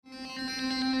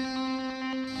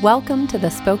Welcome to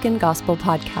the Spoken Gospel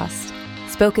Podcast.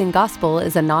 Spoken Gospel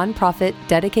is a nonprofit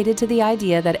dedicated to the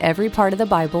idea that every part of the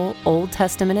Bible, Old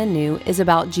Testament and New, is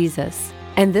about Jesus.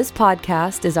 And this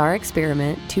podcast is our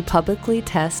experiment to publicly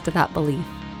test that belief.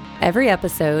 Every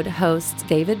episode, hosts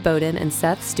David Bowden and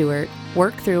Seth Stewart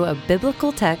work through a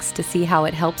biblical text to see how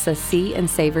it helps us see and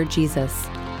savor Jesus.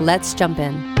 Let's jump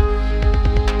in.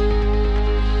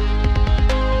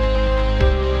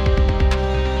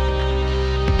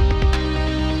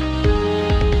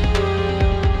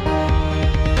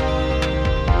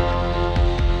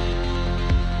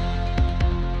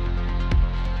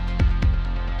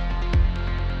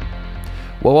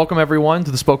 Well, welcome everyone to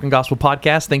the Spoken Gospel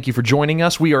Podcast. Thank you for joining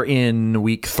us. We are in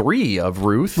week 3 of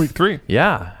Ruth. Week 3.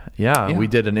 Yeah. We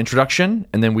did an introduction,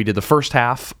 and then we did the first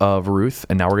half of Ruth,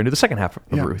 and now we're going to do the second half of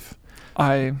Ruth.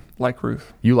 I like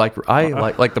Ruth. You like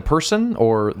like the person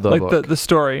or the like book? the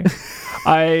story.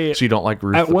 So you don't like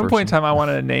Ruth? At the one person? point in time, I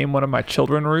wanted to name one of my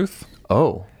children Ruth.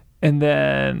 Oh. And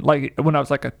then, like when I was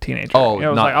like a teenager, Oh,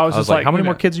 I was just like, how many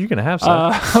more kids are you going to have,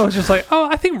 Seth? I was just like,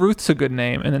 I think Ruth's a good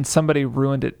name, and then somebody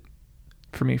ruined it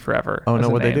for me forever. Oh no,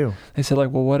 what'd they do? They said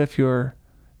like, well, what if your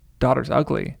daughter's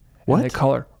ugly? What? And they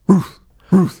call her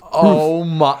Ruth. Oh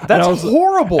my, that's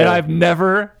horrible. And I've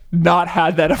never not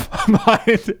had that in my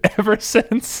mind ever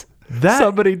since. That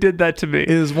somebody did that to me.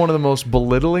 Is one of the most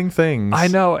belittling things. I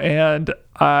know, and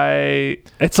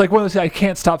it's like one of those things I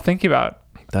can't stop thinking about.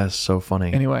 That's so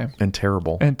funny. Anyway. And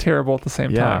terrible. And terrible at the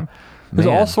same time. There's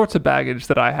all sorts of baggage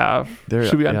that I have.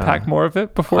 Should we unpack more of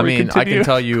it before we continue? I can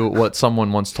tell you what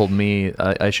someone once told me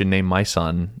I should name my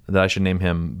son, that I should name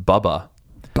him Bubba.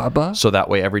 Bubba? So that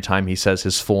way every time he says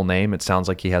his full name, it sounds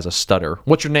like he has a stutter.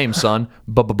 What's your name, son?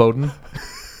 Bubba Bowden.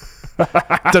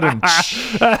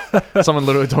 Someone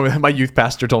literally told me that. My youth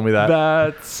pastor told me that.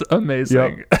 That's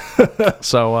amazing. Yep.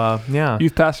 So, yeah.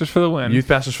 Youth pastors for the win. Youth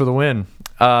pastors for the win.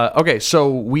 Okay, so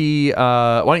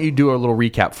why don't you do a little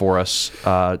recap for us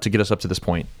to get us up to this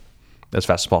point as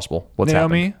fast as possible? What's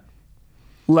Naomi happened?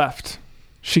 left.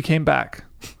 She came back.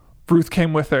 Ruth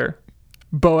came with her.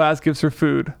 Boaz gives her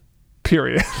food.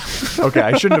 Period. Okay,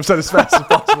 I shouldn't have said as fast as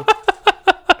possible.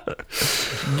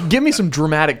 Give me some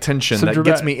dramatic tension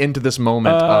gets me into this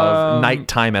moment of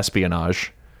nighttime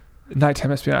espionage.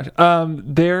 Nighttime espionage.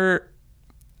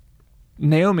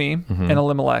 Naomi and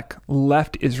Elimelech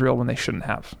left Israel when they shouldn't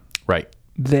have. Right.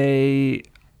 They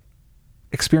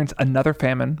experienced another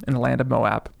famine in the land of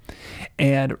Moab,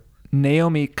 and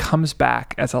Naomi comes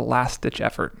back as a last-ditch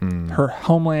effort. Her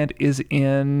homeland is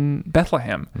in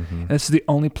Bethlehem, and this is the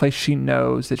only place she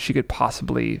knows that she could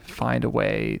possibly find a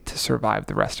way to survive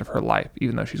the rest of her life,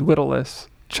 even though she's widowless.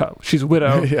 She's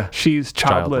widowed, yeah. She's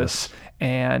childless,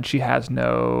 and she has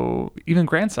no even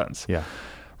grandsons. Yeah.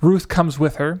 Ruth comes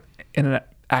with her in an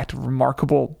act of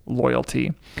remarkable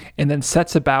loyalty, and then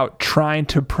sets about trying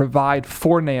to provide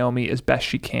for Naomi as best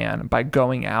she can by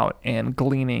going out and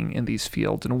gleaning in these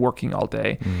fields and working all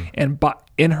day. And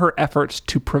in her efforts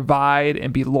to provide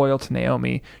and be loyal to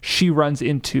Naomi, she runs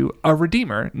into a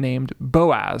redeemer named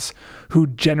Boaz, who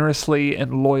generously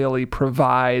and loyally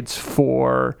provides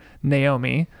for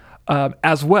Naomi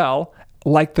as well,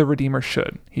 like the redeemer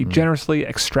should. He generously,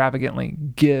 extravagantly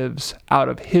gives out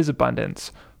of his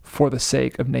abundance for the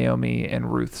sake of Naomi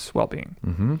and Ruth's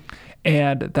well-being.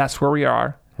 And that's where we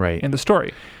are in the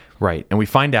story. Right. And we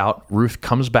find out Ruth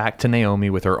comes back to Naomi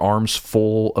with her arms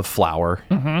full of flour.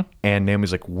 And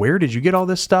Naomi's like, where did you get all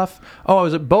this stuff? Oh, I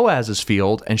was at Boaz's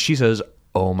field. And she says,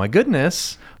 oh my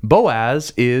goodness,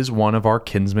 Boaz is one of our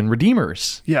kinsman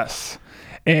redeemers. Yes.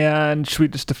 And should we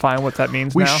just define what that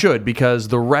means now? We should, because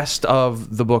the rest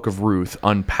of the book of Ruth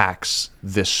unpacks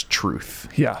this truth.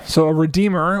 Yeah. So a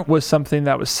redeemer was something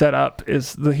that was set up,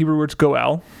 is the Hebrew words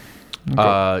goel.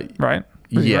 Right?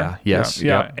 Yeah. Yes.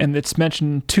 Yeah. Yep. And it's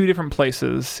mentioned in 2 different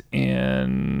places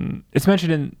it's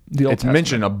mentioned in the Old Testament. It's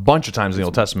mentioned a bunch of times in the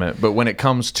Old Testament, but when it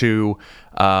comes to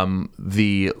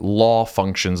the law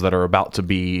functions that are about to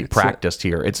be practiced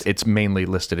here, it's mainly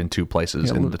listed in 2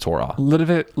 places in the Torah.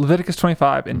 Leviticus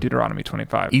 25 and Deuteronomy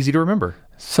 25. Easy to remember.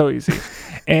 So easy.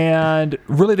 And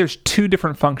really there's 2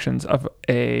 different functions of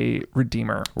a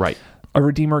redeemer. Right. A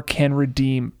redeemer can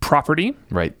redeem property.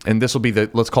 Right. And this will be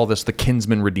let's call this the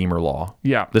kinsman redeemer law.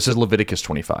 Yeah. This is Leviticus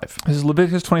 25. This is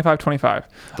Leviticus 25:25.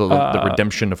 The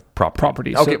redemption of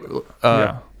property. Okay.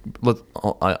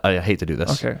 I hate to do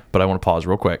this, okay, but I want to pause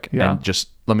real quick and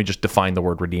let me just define the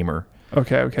word redeemer.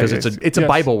 Okay. Because it's a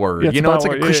Bible word. It's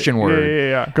like a Christian word.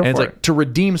 Yeah. Go and it's for it. like to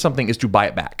redeem something is to buy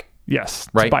it back. Yes,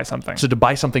 right? to buy something. So to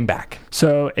buy something back.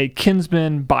 So a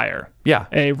kinsman buyer. Yeah.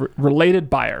 A related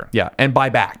buyer. Yeah, and buy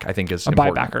back, I think, is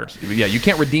important. buybacker. Yeah, you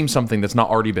can't redeem something that's not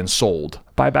already been sold.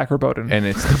 Buybacker Bowden. And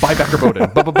it's the buybacker Bowden.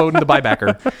 Bubba Bowden, the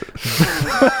buybacker.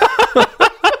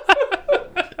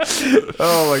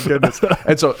 Oh my goodness.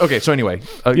 And so, okay, so anyway.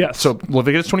 Yes. So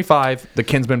Leviticus 25, the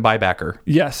kinsman buybacker.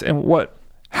 Yes, and what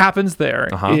happens there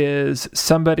is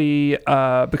somebody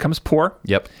becomes poor.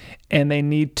 Yep. And they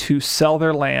need to sell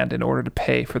their land in order to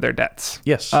pay for their debts.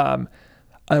 Yes. A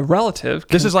relative.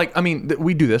 This is like, I mean,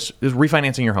 we do this, is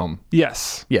refinancing your home.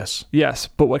 Yes. Yes. Yes.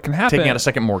 But what can happen... Taking out a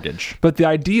second mortgage. But the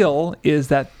ideal is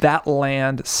that that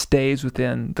land stays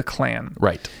within the clan.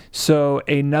 Right. So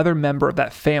another member of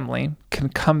that family can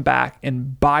come back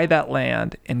and buy that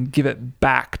land and give it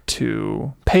back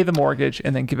to... Pay the mortgage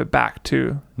and then give it back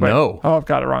to... No. Oh, I've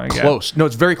got it wrong again. Close. No,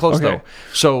 it's very close, Okay. though.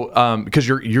 So, because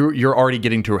you're already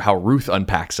getting to how Ruth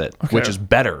unpacks it, which is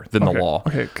better than the law.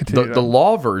 Okay, continue The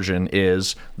law version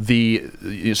is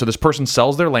so this person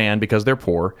sells their land because they're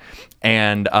poor,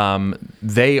 and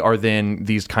they are then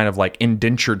these kind of like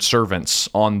indentured servants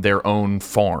on their own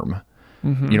farm.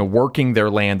 Working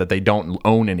their land that they don't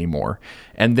own anymore.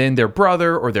 And then their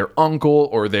brother or their uncle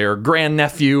or their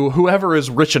grandnephew, whoever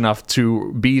is rich enough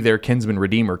to be their kinsman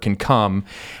redeemer, can come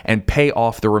and pay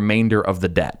off the remainder of the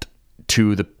debt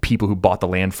to the people who bought the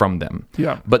land from them.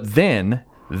 Yeah. But then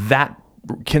that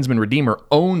kinsman redeemer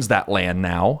owns that land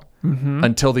now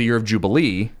until the year of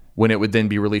Jubilee, when it would then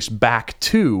be released back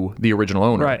to the original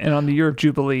owner. Right. And on the year of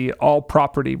Jubilee, all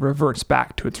property reverts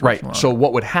back to its original owner. So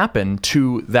what would happen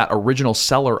to that original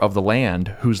seller of the land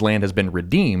whose land has been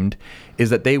redeemed is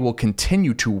that they will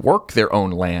continue to work their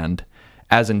own land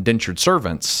as indentured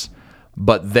servants,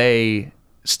 but they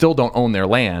still don't own their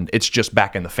land. It's just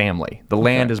back in the family. The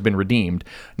land has been redeemed.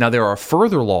 Now, there are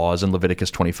further laws in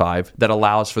Leviticus 25 that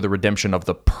allows for the redemption of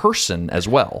the person as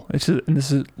well. This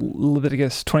is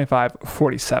Leviticus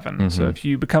 25:47. So if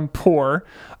you become poor,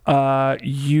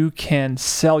 you can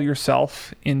sell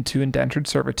yourself into indentured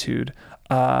servitude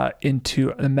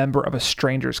into a member of a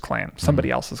stranger's clan, somebody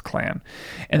else's clan.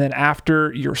 And then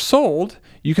after you're sold,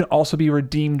 you can also be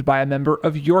redeemed by a member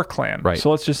of your clan. Right. So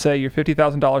let's just say you're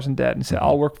 $50,000 in debt and say,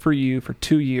 I'll work for you for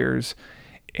 2 years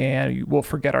and we'll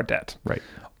forget our debt. Right.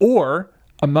 Or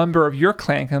a member of your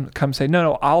clan can come say,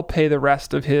 no, I'll pay the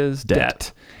rest of his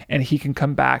debt. And he can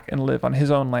come back and live on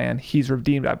his own land. He's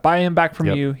redeemed. I buy him back from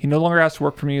you. He no longer has to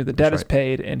work from you. The debt is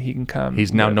paid, and he can come.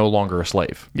 He's now no longer a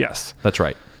slave. Yes. That's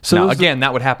right. So now, again,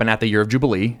 that would happen at the year of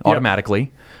Jubilee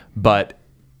automatically. But,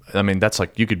 I mean, that's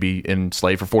like you could be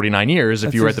enslaved for 49 years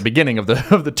if you were at the beginning of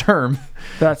the term.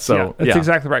 That's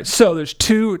exactly right. So there's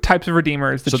two types of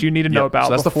redeemers that you need to know about.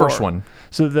 So that's before. the first one.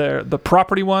 So the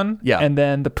property one and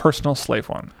then the personal slave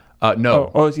one.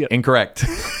 No. Incorrect.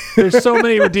 There's so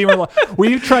many redeemer laws.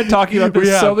 We've tried talking about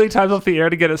this so many times off the air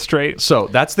to get it straight. So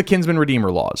that's the kinsman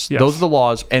redeemer laws. Yes. Those are the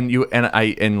laws, I know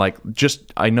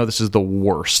this is the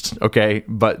worst, okay?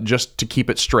 But just to keep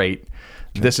it straight,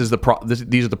 these are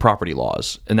the property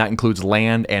laws, and that includes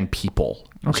land and people.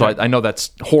 Okay. So I know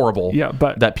that's horrible. Yeah,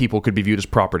 but that people could be viewed as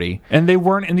property, and they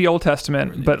weren't in the Old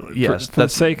Testament. But yes, for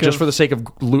the sake of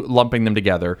lumping them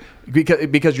together,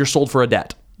 because you're sold for a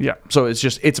debt. Yeah. So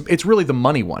it's really the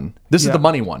money one. This is the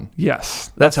money one.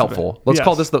 Yes. That's helpful. Let's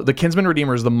call this the kinsman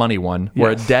redeemer is the money one,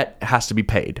 where a debt has to be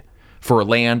paid for a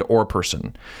land or a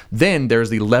person. Then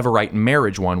there's the levirate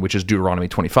marriage one, which is Deuteronomy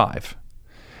 25.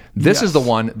 This is the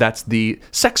one that's the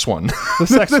sex one. The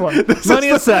sex one. Money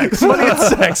and sex. Money and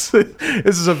sex.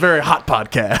 This is a very hot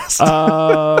podcast.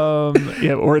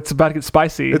 Or it's about to get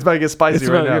spicy. It's about to get spicy it's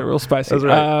about right to now. get real spicy. That's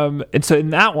right. And so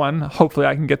in that one, hopefully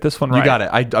I can get this one right. You got it.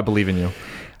 I believe in you.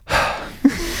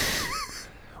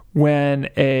 When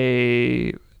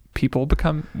a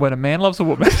man loves a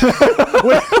woman.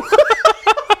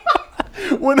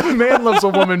 When a man loves a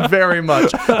woman very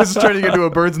much. This is turning into a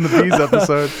Birds and the Bees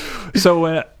episode.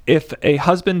 So if a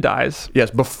husband dies.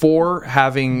 Yes, before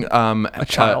having a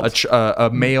child, a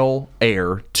male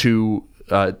heir to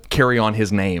carry on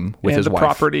his name with his wife. And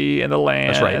the property and the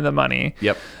land and the money.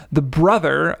 Yep. The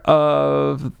brother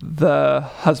of the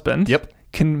husband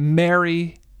can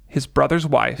marry his brother's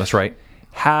wife. That's right.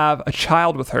 Have a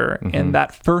child with her, and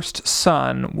that first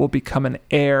son will become an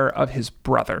heir of his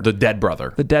brother. The dead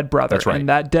brother. That's right.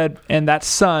 And that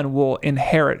son will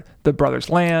inherit the brother's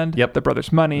land, the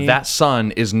brother's money. That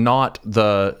son is not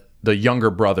the younger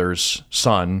brother's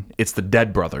son, it's the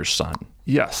dead brother's son.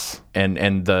 Yes.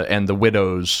 And the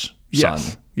widow's son.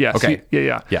 Yes. Okay.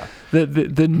 Yeah.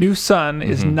 The new son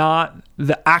is not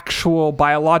the actual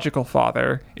biological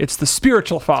father. It's the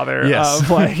spiritual father. Yes.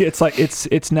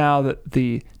 It's now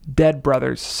the dead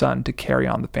brother's son to carry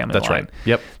on the family line. That's right.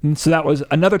 Yep. And so that was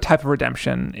another type of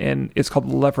redemption, and it's called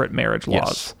levirate marriage laws.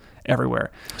 Yes. Everywhere.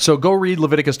 So go read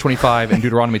Leviticus 25 and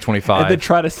Deuteronomy 25. And then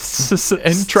try to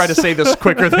say this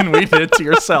quicker than we did to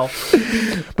yourself.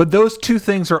 But those two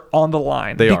things are on the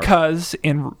line. They are. Because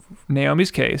in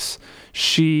Naomi's case,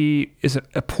 she is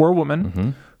a poor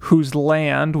woman whose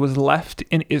land was left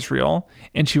in Israel,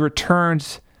 and she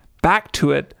returns back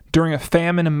to it during a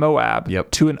famine in Moab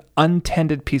to an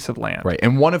untended piece of land. Right.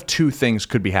 And one of two things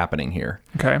could be happening here.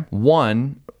 Okay.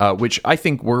 One, which I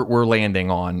think we're landing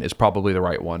on, is probably the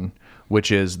right one,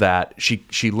 which is that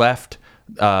she left,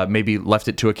 maybe left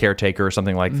it to a caretaker or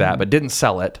something like that, but didn't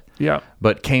sell it. Yeah.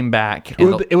 But came back.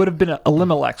 It would have been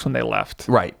Elimelech's when they left.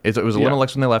 Right. It was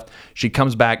Elimelech's when they left. She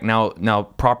comes back. Now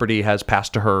property has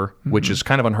passed to her, which is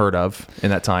kind of unheard of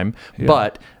in that time. Yeah.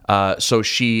 But so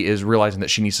she is realizing that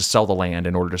she needs to sell the land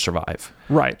in order to survive.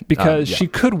 Right. Because she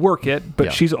could work it,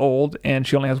 but she's old and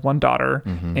she only has one daughter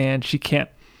and she can't.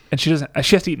 And she doesn't.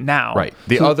 She has to eat now. Right.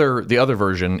 The other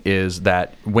version is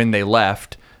that when they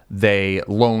left, they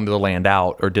loaned the land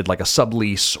out or did like a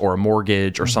sublease or a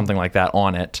mortgage or something like that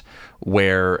on it.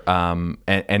 Where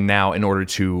and now in order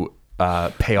to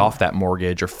pay off that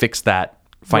mortgage or fix that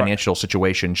financial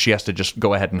situation, she has to just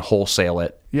go ahead and wholesale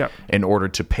it. In order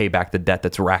to pay back the debt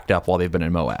that's racked up while they've been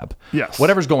in Moab. Yes.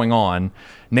 Whatever's going on,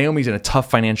 Naomi's in a tough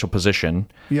financial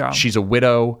position. Yeah. She's a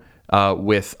widow.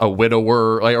 With a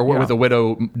widower, with a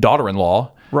widow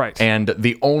daughter-in-law, right? And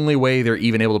the only way they're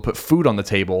even able to put food on the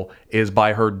table is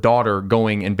by her daughter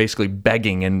going and basically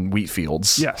begging in wheat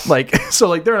fields. Yes,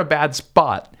 so they're in a bad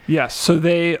spot. Yes, so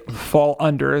they fall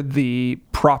under the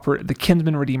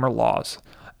kinsman redeemer laws.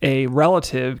 A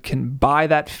relative can buy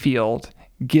that field,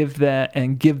 give them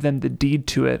the deed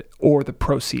to it or the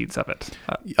proceeds of it.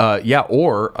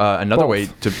 Or another both. way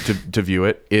to view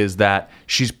it is that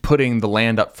she's putting the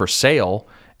land up for sale,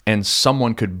 and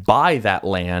someone could buy that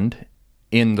land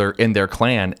in their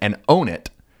clan and own it.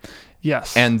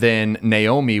 Yes. And then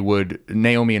Naomi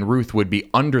and Ruth would be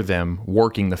under them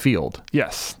working the field.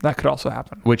 Yes, that could also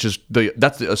happen. Which is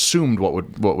that's assumed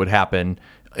what would happen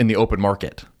in the open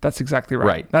market. That's exactly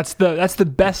right. That's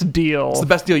the best deal. It's the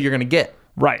best deal you're going to get.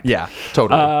 Right. Yeah,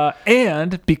 totally.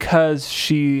 And because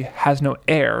she has no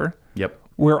heir,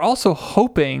 we're also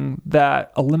hoping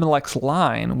that Elimelech's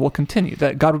line will continue,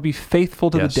 that God would be faithful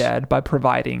to the dead by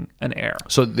providing an heir.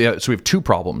 So we have two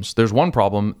problems. There's one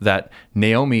problem that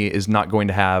Naomi is not going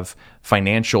to have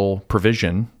financial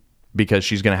provision because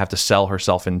she's going to have to sell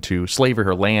herself into slavery.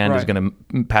 Her land is going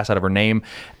to pass out of her name.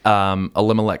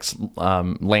 Elimelech's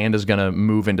land is going to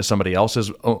move into somebody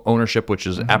else's ownership, which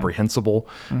is reprehensible,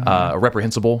 And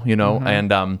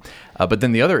but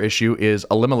then the other issue is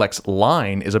Elimelech's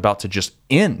line is about to just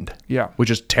end, which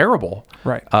is terrible.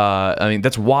 Right. I mean,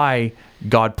 that's why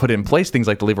God put in place things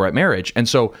like the levirate marriage. And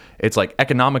so it's like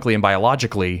economically and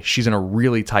biologically, she's in a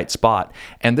really tight spot.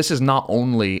 And this is not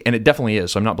only, and it definitely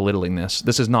is, so I'm not belittling this,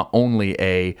 this is not only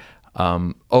a,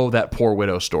 that poor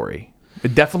widow story.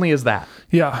 It definitely is that.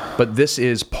 Yeah. But this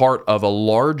is part of a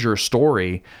larger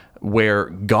story where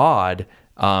God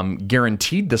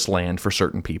guaranteed this land for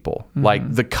certain people.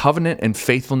 Like the covenant and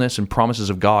faithfulness and promises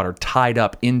of God are tied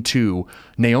up into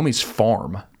Naomi's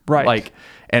farm. Right.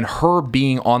 And her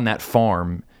being on that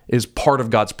farm is part of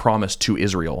God's promise to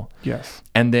Israel. Yes.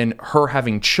 And then her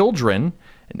having children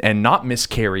and not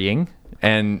miscarrying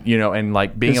and being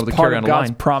able to carry on the line.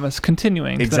 God's promise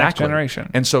continuing to the next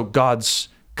generation. And so God's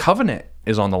covenant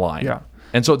is on the line. Yeah.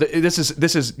 And so this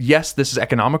is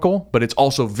economical, but it's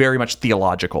also very much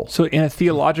theological. So in a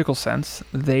theological sense,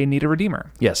 they need a redeemer.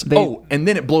 Yes. And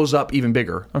then it blows up even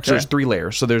bigger. Okay. So there's three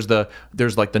layers. So there's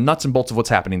like the nuts and bolts of what's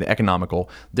happening, the economical.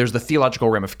 There's the theological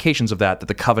ramifications of that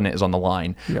the covenant is on the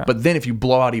line. Yeah. But then if you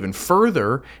blow out even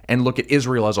further and look at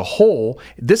Israel as a whole,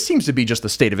 this seems to be just the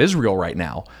state of Israel right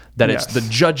now. That it's the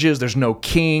judges, there's no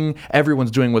king,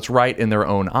 everyone's doing what's right in their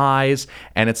own eyes.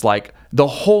 And it's like the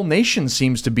whole nation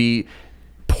seems to be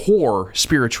poor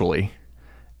spiritually,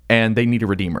 and they need a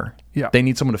redeemer. Yeah. They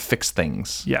need someone to fix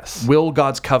things. Yes. Will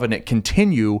God's covenant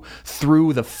continue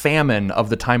through the famine of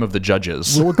the time of the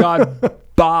judges? Will God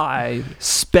buy,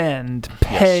 spend,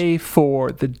 pay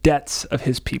for the debts of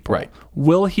his people? Right.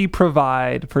 Will he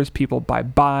provide for his people by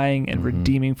buying and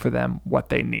redeeming for them what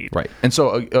they need? Right. And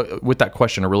so with that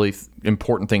question, a really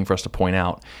important thing for us to point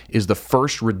out is the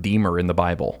first redeemer in the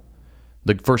Bible,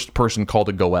 the first person called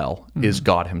a Goel, is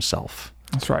God himself.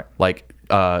 That's right. Like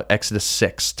Exodus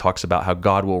 6 talks about how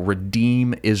God will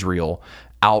redeem Israel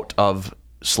out of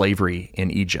slavery in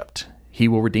Egypt. He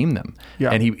will redeem them.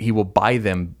 Yeah. And he will buy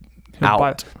them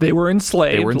They were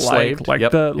enslaved. Like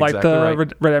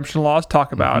the redemption laws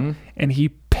talk about. And he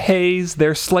pays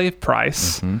their slave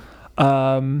price.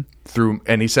 Through,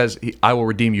 and he says, I will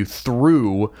redeem you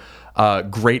through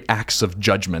great acts of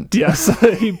judgment. Yes,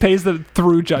 he pays them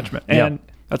through judgment, and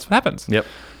that's what happens. Yep.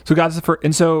 So God's the first,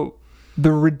 and so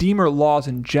the Redeemer laws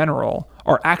in general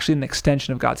are actually an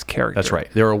extension of God's character. That's right.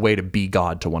 They're a way to be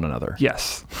God to one another.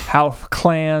 Yes. How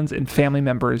clans and family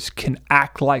members can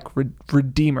act like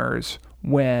redeemers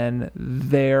when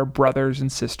their brothers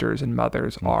and sisters and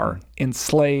mothers are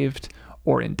enslaved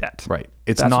or in debt. Right.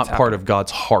 It's That's not what's part happening. of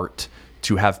God's heart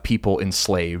to have people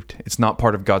enslaved. It's not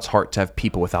part of God's heart to have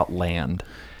people without land.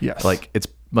 Yes. Like, it's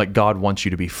like God wants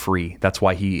you to be free. That's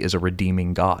why he is a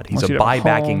redeeming God. He's Wants a you to have a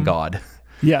buy-backing home. God.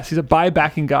 Yes, he's a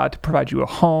buy-backing God to provide you a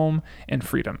home and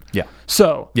freedom. Yeah.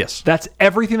 So, Yes. that's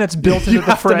everything that's built into You the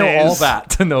have phrase to know all that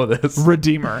to know this.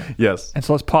 Redeemer. Yes. And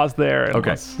so let's pause there and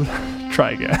Okay. let's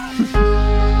try again.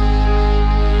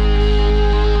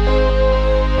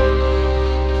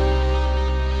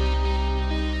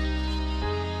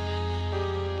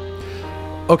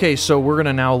 Okay, so we're going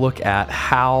to now look at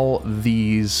how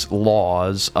these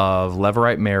laws of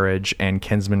Levirate marriage and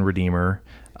kinsman redeemer,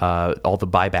 all the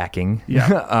buy-backing,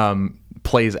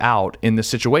 plays out in this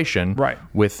situation Right.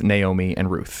 with Naomi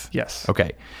and Ruth. Yes.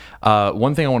 Okay.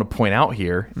 One thing I want to point out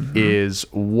here is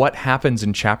what happens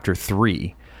in chapter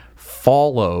 3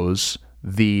 follows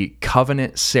the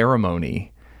covenant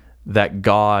ceremony that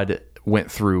God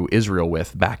went through Israel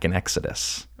with back in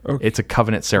Exodus. Okay. It's a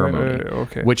covenant ceremony, Right,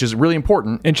 okay. which is really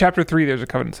important. In chapter 3, there's a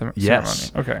covenant ceremony.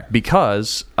 Yes. Okay.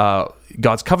 Because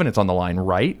God's covenant's on the line,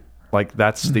 right? Like,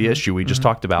 that's the issue we just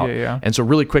talked about. Yeah. And so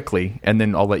really quickly, and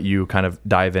then I'll let you kind of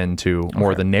dive into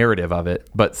more of the narrative of it.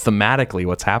 But thematically,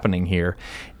 what's happening here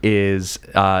is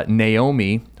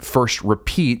Naomi first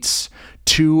repeats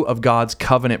 2 of God's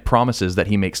covenant promises that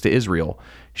he makes to Israel.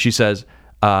 She says,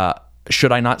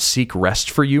 should I not seek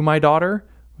rest for you, my daughter?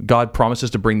 God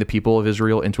promises to bring the people of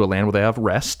Israel into a land where they have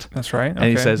rest. That's right. And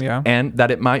he Okay, says, yeah. and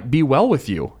that it might be well with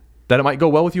you, that it might go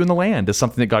well with you in the land, is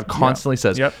something that God constantly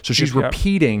says. Yep. So she's Yep.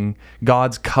 repeating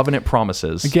God's covenant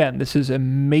promises. Again, this is a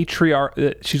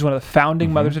matriarch. She's one of the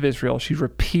founding mothers of Israel. She's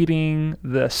repeating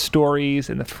the stories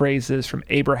and the phrases from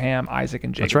Abraham, Isaac,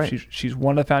 and Jacob. That's right. She's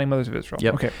one of the founding mothers of Israel.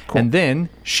 Yep. Okay, cool. And then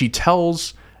she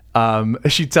tells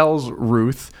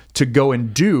Ruth to go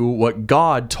and do what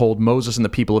God told Moses and the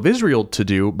people of Israel to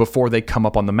do before they come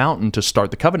up on the mountain to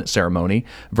start the covenant ceremony.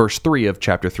 Verse 3 of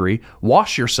chapter 3,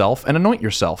 wash yourself and anoint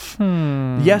yourself.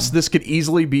 Yes, this could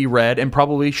easily be read, and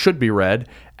probably should be read,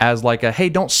 as like a, hey,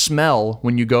 don't smell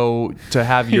when you go to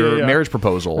have your Yeah. marriage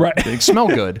proposal. Right. They smell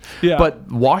good. Yeah.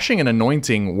 But washing and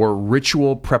anointing were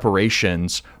ritual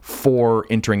preparations for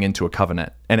entering into a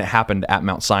covenant. And it happened at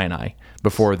Mount Sinai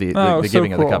before the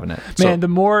giving of the covenant. Man, the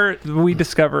more we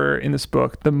discover in this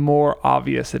book, the more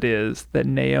obvious it is that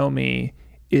Naomi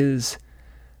is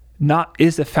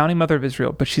the founding mother of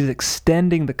Israel, but she's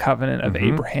extending the covenant of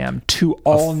Abraham to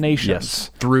all nations.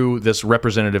 Yes, through this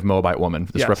representative Moabite woman,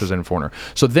 this Yes. representative foreigner.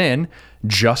 So then,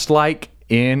 just like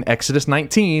in Exodus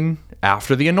 19,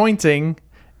 after the anointing,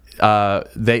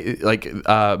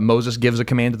 Moses gives a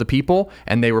command to the people,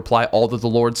 and they reply, all that the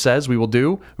Lord says we will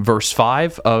do. Verse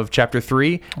 5 of chapter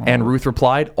 3, and Ruth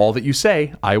replied, all that you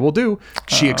say I will do.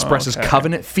 She expresses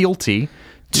covenant fealty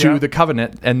to Yeah. the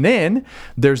covenant, and then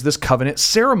there's this covenant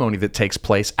ceremony that takes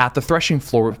place at the threshing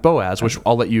floor with Boaz, which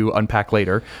I'll let you unpack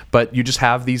later. But you just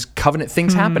have these covenant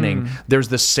things happening. There's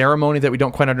this ceremony that we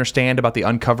don't quite understand about the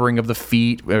uncovering of the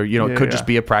feet, or it could just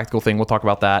be a practical thing. We'll talk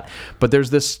about that. But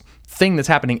there's this thing that's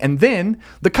happening, and then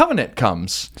the covenant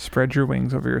comes. Spread your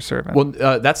wings over your servant.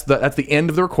 Well, that's the end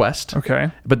of the request.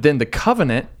 Okay. But then the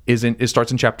covenant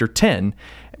starts in chapter 10,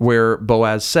 where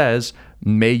Boaz says,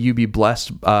 may you be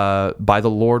blessed by the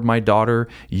Lord, my daughter.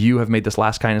 You have made this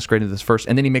last kindness greater than this first.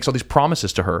 And then he makes all these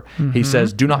promises to her. He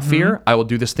says, do not fear. I will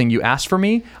do this thing you asked for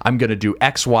me. I'm going to do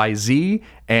X, Y, Z.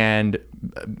 And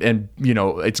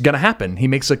it's going to happen. He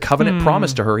makes a covenant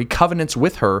promise to her. He covenants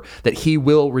with her that he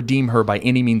will redeem her by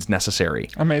any means necessary.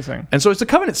 Amazing. And so it's a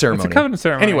covenant ceremony. It's a covenant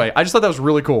ceremony. Anyway, I just thought that was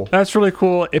really cool. That's really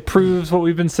cool. It proves what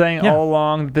we've been saying all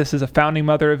along. This is a founding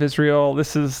mother of Israel.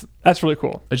 That's really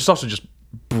cool. It's also just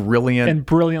brilliant. And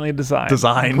brilliantly designed.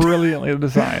 Brilliantly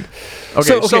designed.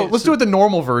 Okay, so let's do it the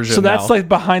normal version. So that's now. like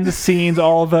behind the scenes,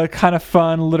 all the kind of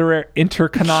fun literary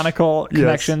intercanonical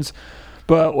connections.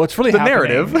 But what's really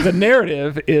happening, the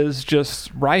narrative is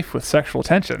just rife with sexual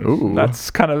tension. Ooh. That's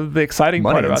kind of the exciting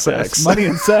part about sex. this. Money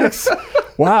and sex.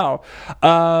 Wow.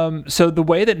 So the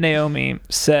way that Naomi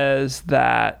says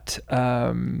that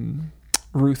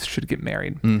Ruth should get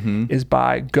married is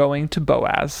by going to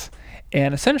Boaz,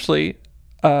 and essentially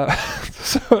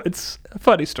so it's a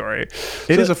funny story.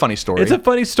 It is a funny story. It's a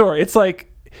funny story. It's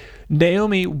like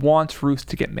Naomi wants Ruth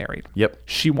to get married. Yep.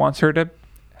 She wants her to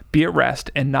be at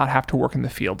rest and not have to work in the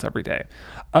fields every day.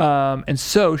 And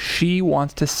so she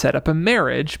wants to set up a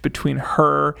marriage between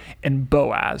her and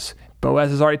Boaz.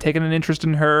 Boaz has already taken an interest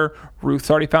in her.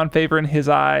 Ruth's already found favor in his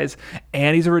eyes.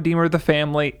 And he's a redeemer of the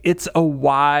family. It's a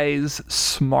wise,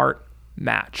 smart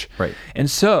match. Right. And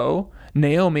so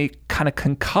Naomi kind of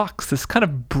concocts this kind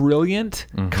of brilliant,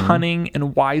 cunning,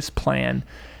 and wise plan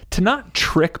to not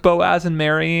trick Boaz in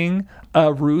marrying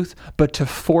Ruth, but to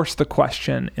force the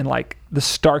question in like the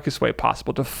starkest way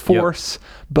possible, to force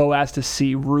Boaz to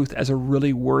see Ruth as a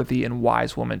really worthy and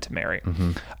wise woman to marry.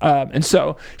 And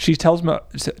so she tells Mo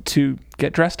to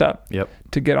get dressed up,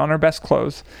 to get on her best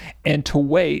clothes, and to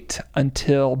wait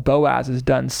until Boaz is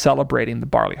done celebrating the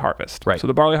barley harvest. Right. So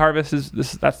the barley harvest is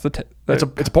this. That's It's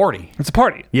a party. It's a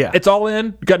party. Yeah. It's all in.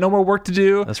 We've got no more work to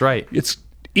do. That's right. It's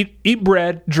eat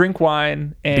bread, drink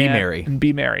wine, and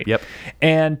be merry. Yep.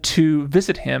 And to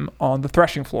visit him on the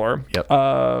threshing floor.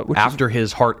 Yep. Which After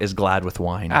his heart is glad with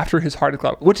wine. after his heart is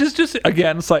glad, which is just,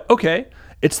 again, it's like, okay,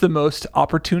 it's the most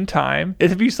opportune time.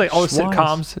 If you say all the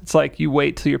sitcoms, it's like you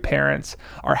wait till your parents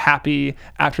are happy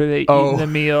after they eaten the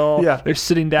meal. Yeah. They're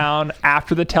sitting down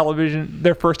after their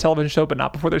first television show, but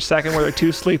not before their second, where they're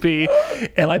too sleepy.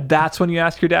 And like, that's when you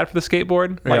ask your dad for the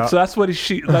skateboard. Like, so that's what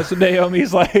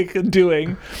Naomi's like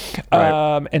doing.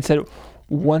 Right. And said,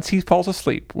 once he falls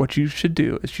asleep, what you should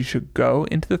do is you should go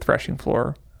into the threshing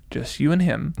floor, just you and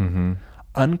him,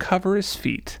 uncover his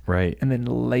feet, Right. and then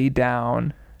lay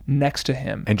down next to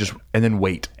him And then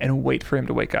wait. and wait for him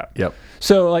to wake up. Yep.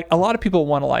 So like a lot of people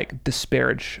want to like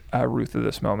disparage Ruth at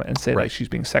this moment and say like she's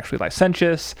being sexually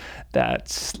licentious,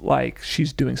 that's like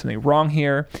she's doing something wrong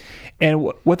here. And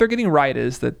what they're getting right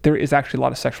is that there is actually a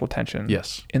lot of sexual tension.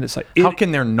 Yes. In this, like, How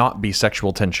can there not be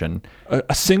sexual tension?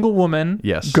 a single woman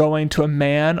going to a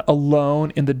man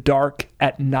alone in the dark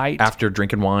at night After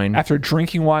drinking wine? after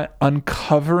drinking wine,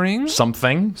 uncovering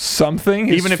Something? something,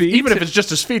 his feet. Even if it's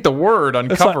just his feet, the word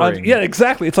It's like, uncovering. yeah,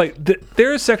 exactly. It's like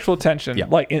there is sexual tension. Yeah.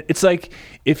 Like it's like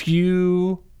if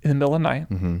you in the middle of the night,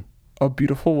 a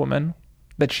beautiful woman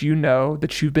that you know,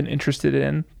 that you've been interested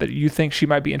in, that you think she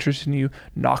might be interested in you,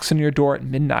 knocks on your door at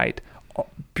midnight,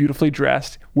 beautifully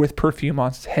dressed with perfume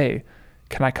on, says, "Hey,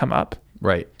 can I come up?"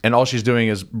 Right. And all she's doing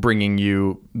is bringing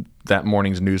you that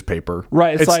morning's newspaper.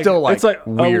 Right. It's like, still like, it's like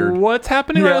weird. What's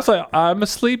happening? Yeah. Right? It's like, I'm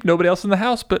asleep, nobody else in the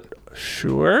house, but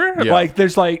sure. Yeah. Like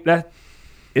there's like that.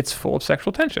 It's full of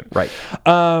sexual tension. Right.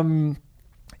 In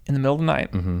the middle of the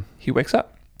night, he wakes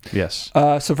up. Yes.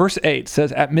 So verse 8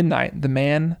 says, at midnight, the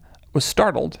man was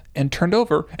startled and turned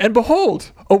over, and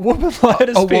behold, a woman lay at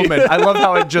his feet. A woman. I love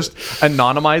how it just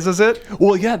anonymizes it.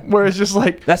 Well, yeah. Where it's just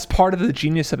like, That's part of the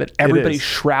genius of it. Everybody's is.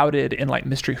 shrouded in like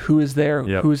mystery. Who is there?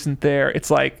 Yep. Who isn't there?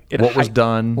 It's like what was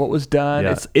done. What was done.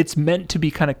 Yeah. It's meant to be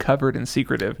kind of covered and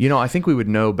secretive. You know, I think we would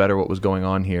know better what was going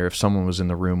on here if someone was in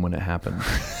the room when it happened.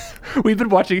 We've been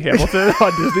watching Hamilton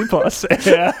on Disney Plus,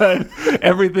 and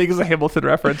everything is a Hamilton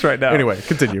reference right now. Anyway,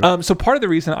 continue. So part of the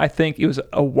reason I think it was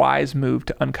a wise move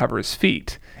to uncover his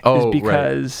feet is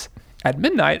because at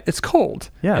midnight it's cold.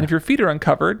 Yeah. And if your feet are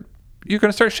uncovered, you're going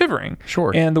to start shivering.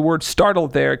 Sure. And the word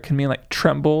startled there can mean like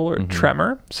tremble or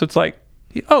tremor. So it's like,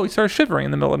 he started shivering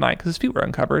in the middle of the night because his feet were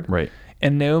uncovered. Right.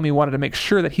 And Naomi wanted to make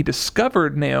sure that he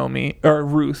discovered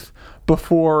Ruth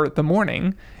before the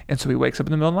morning. And so he wakes up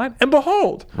in the middle of the night, and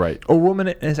behold, a woman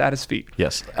is at his feet.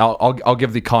 Yes. I'll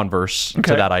give the converse to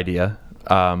that idea,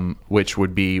 which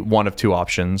would be one of two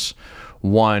options.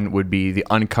 One would be the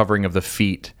uncovering of the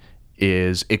feet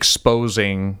is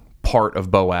exposing part of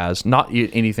Boaz, not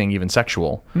anything even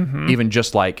sexual, even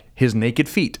just like his naked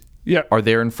feet are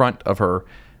there in front of her,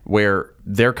 where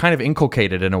they're kind of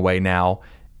inculcated in a way now.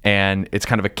 And it's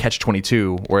kind of a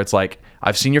catch-22 where it's like,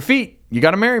 I've seen your feet. You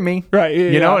got to marry me. Right.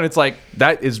 You know, and it's like,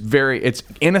 that is it's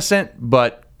innocent,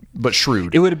 but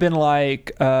shrewd. It would have been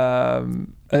like a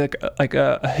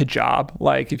hijab.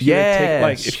 Like if you would take,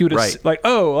 like if you would have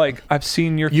like, I've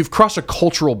seen your. You've crossed a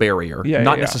cultural barrier, not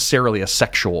yeah. necessarily a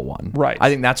sexual one. Right. I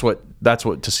think that's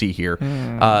what to see here.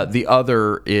 The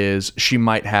other is she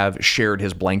might have shared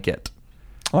his blanket.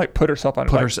 Like put herself on.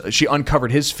 She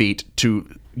uncovered his feet to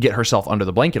get herself under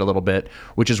the blanket a little bit,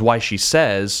 which is why she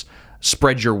says,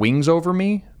 "Spread your wings over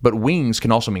me." But wings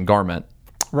can also mean garment.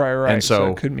 Right. And so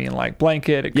it could mean like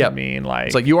blanket. It could mean like.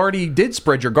 It's like you already did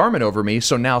spread your garment over me,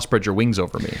 so now spread your wings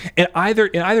over me. In either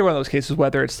one of those cases,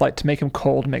 whether it's like to make him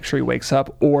cold, make sure he wakes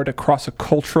up, or to cross a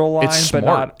cultural line, It's but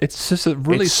smart. not. It's just a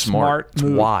really smart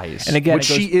move. It's wise. And again,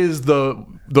 she is the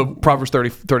The Proverbs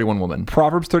 31 woman.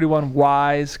 Proverbs 31,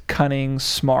 wise, cunning,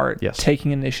 smart, Yes.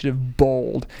 taking initiative,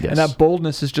 bold. Yes. And that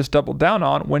boldness is just doubled down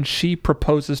on when she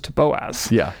proposes to Boaz.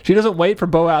 Yeah. She doesn't wait for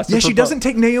Boaz to Yeah, she propose. doesn't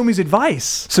take Naomi's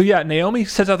advice. So yeah, Naomi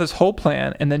sets out this whole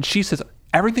plan, and then she says,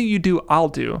 everything you do, I'll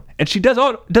do. And she does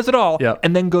it all, Yeah.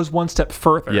 and then goes one step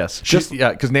further. Yes. Just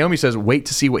Because Naomi says, wait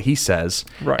to see what he says.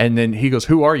 Right. And then he goes,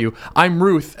 who are you? I'm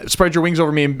Ruth. Spread your wings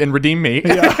over me and redeem me.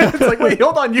 Yeah. It's like, wait,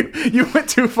 hold on. You went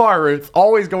too far, Ruth.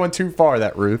 Always going too far,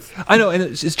 that Ruth. I know, and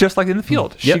it's just like in the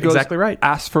field. She Yep, goes, exactly right.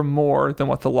 asks for more than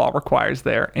what the law requires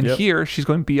there. And Yep. here, she's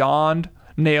going beyond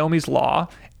Naomi's law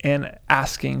and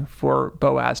asking for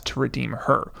Boaz to redeem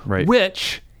her, Right.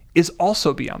 which is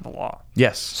also beyond the law.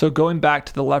 Yes. So going back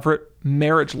to the Levirate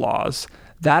marriage laws,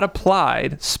 that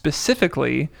applied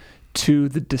specifically to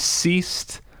the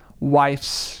deceased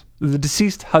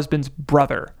husband's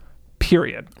brother,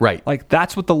 period. Right. Like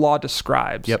that's what the law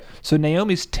describes. Yep. So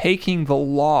Naomi's taking the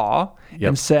law Yep.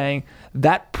 and saying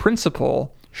that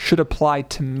principle should apply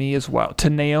to me as well, to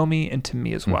Naomi and to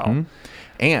me as well. Mm-hmm.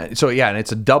 And so, yeah, and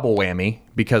it's a double whammy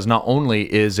because not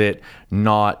only is it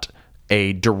not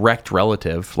a direct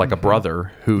relative, like a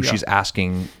brother who she's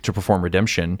asking to perform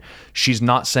redemption, she's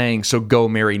not saying, so go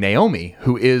marry Naomi,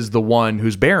 who is the one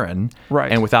who's barren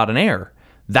Right. and without an heir.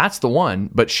 That's the one,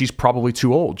 but she's probably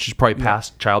too old. She's probably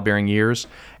past childbearing years.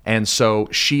 And so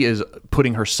she is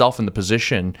putting herself in the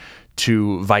position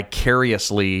to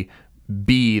vicariously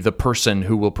be the person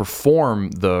who will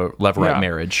perform the Levirate Yeah.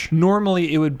 marriage.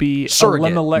 Normally, it would be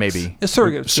Surrogate, Elimelech's, maybe. A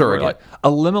surrogate. Surrogate. Like,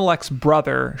 Elimelech's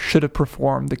brother should have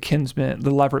performed the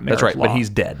Levirate marriage That's right, law. but he's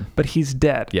dead. But he's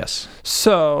dead. Yes.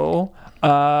 So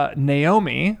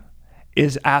Naomi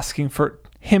is asking for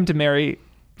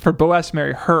Boaz to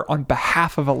marry her on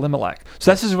behalf of Elimelech.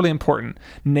 So this is really important.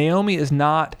 Ruth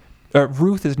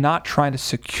is not trying to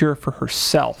secure for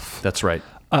herself That's right.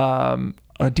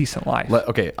 a decent life.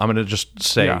 Okay, I'm gonna just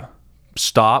say, Yeah.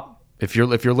 stop. If you're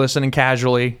listening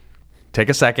casually, take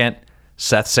a second.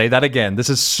 Seth, say that again. This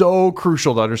is so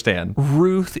crucial to understand.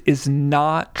 Ruth is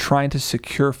not trying to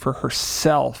secure for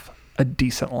herself a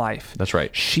decent life. That's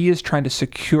right. She is trying to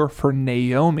secure for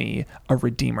Naomi a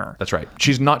redeemer. That's right.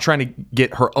 She's not trying to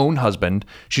get her own husband.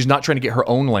 She's not trying to get her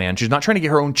own land. She's not trying to get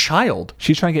her own child.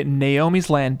 She's trying to get Naomi's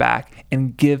land back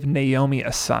and give Naomi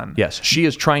a son. Yes, she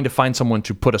is trying to find someone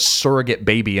to put a surrogate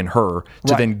baby in her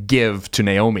to Right. then give to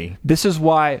Naomi. This is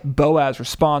why Boaz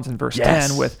responds in verse Yes.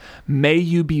 10 with, "May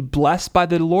you be blessed by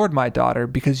the Lord, my daughter,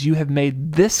 because you have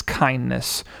made this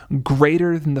kindness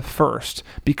greater than the first,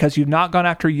 because you've not gone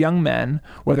after young men,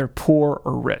 whether poor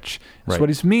or rich." So Right. what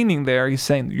he's meaning there, he's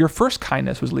saying your first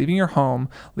kindness was leaving your home,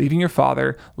 leaving your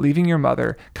father, leaving your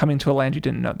mother, coming to a land you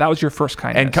didn't know. That was your first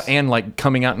kindness. And like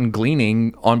coming out and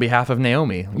gleaning on behalf of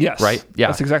Naomi. Yes. Right? Yeah.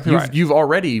 That's exactly right. You've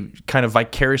already kind of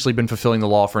vicariously been fulfilling the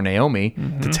law for Naomi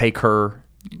to take her.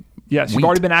 Yes, you've wheat.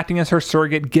 already been acting as her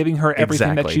surrogate, giving her everything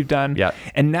that Exactly. you've done. Yeah.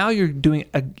 And now you're doing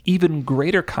an even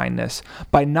greater kindness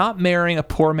by not marrying a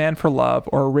poor man for love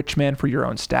or a rich man for your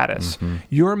own status. Mm-hmm.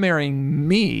 You're marrying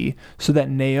me so that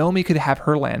Naomi could have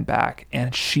her land back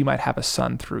and she might have a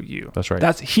son through you. That's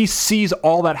right. He sees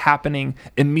all that happening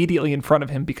immediately in front of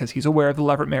him because he's aware of the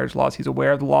Levirate marriage laws. He's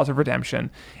aware of the laws of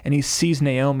redemption. And he sees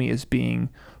Naomi as being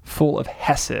full of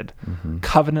hesed,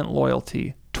 covenant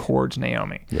loyalty towards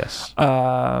Naomi. Yes.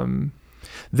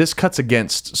 This cuts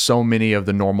against so many of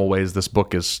the normal ways this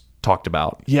book is talked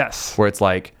about. Yes. Where it's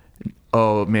like,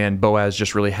 oh man, Boaz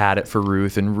just really had it for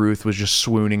Ruth, and Ruth was just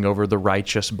swooning over the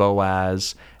righteous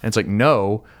Boaz. And it's like,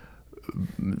 no,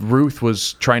 Ruth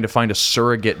was trying to find a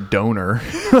surrogate donor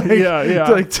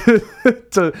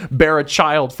to bear a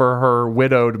child for her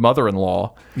widowed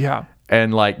mother-in-law. Yeah.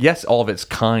 And like, yes, all of it's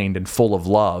kind and full of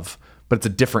love, but it's a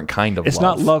different kind of love. It's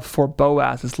not love for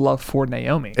Boaz, it's love for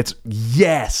Naomi. It's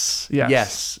yes.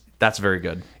 That's very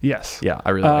good. Yes. Yeah,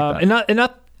 I really like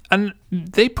that. And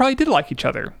they probably did like each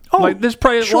other. Oh, like there's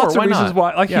probably sure, lots of why reasons not?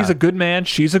 why. Like Yeah. he's a good man,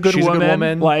 she's a good She's woman. a good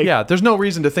woman. Like yeah, there's no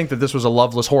reason to think that this was a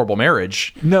loveless, horrible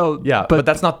marriage. no, Yeah, but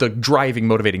that's not the driving,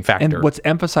 motivating factor. and what's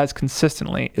emphasized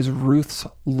consistently is Ruth's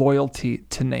loyalty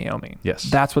to Naomi. Yes.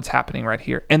 That's what's happening right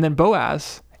here. And then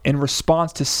Boaz, in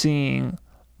response to seeing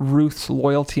Ruth's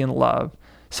loyalty and love,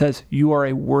 says, "You are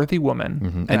a worthy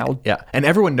woman." And I will and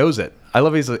everyone knows it. I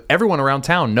love he's like, everyone around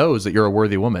town knows that you're a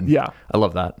worthy woman. Yeah. I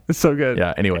love that. It's so good.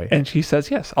 Yeah, anyway. And she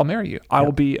says, "Yes, I'll marry you. I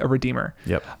will be a redeemer."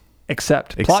 Yep.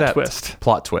 Except plot twist.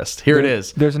 Plot twist. Here it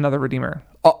is. There's another redeemer.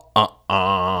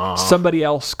 Somebody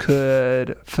else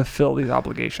could fulfill these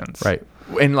obligations. Right.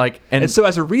 And so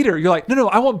as a reader, you're like, no,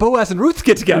 I want Boaz and Ruth to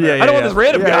get together. Yeah, I don't yeah, want this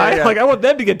random yeah, guy. yeah. Like, I want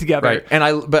them to get together.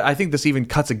 right. But I think this even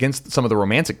cuts against some of the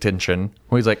romantic tension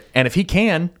where he's like, and if he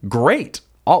can, great.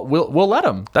 we'll let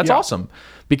him. That's Yeah. awesome.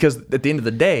 Because at the end of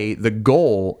the day, the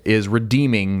goal is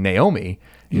redeeming Naomi,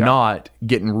 not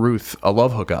getting Ruth a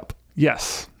love hookup.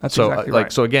 Yes, that's So exactly like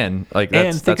right. so again, like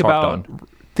And that's harped on.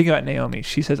 think about Naomi.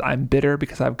 She says, "I'm bitter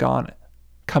because I've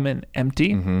come in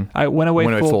empty. I went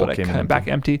away full, but I came back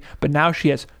empty." But now she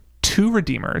has 2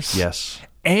 redeemers. Yes.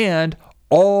 And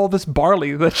all this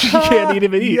barley that she can't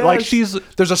even eat. Yes. Like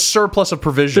there's a surplus of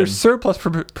provision. there's surplus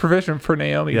provision for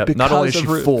Naomi. Yeah, because not only is she of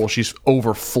Ruth. full, she's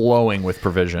overflowing with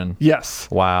provision. Yes.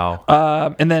 Wow.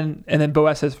 And then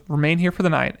Boaz says, "Remain here for the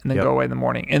night, and then Yep. go away in the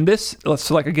morning." And this,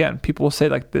 so like again, people will say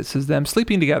like, "This is them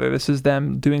sleeping together. This is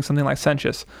them doing something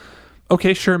licentious."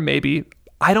 Okay, sure, maybe.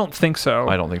 I don't think so.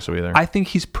 I don't think so either. I think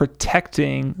he's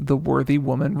protecting the worthy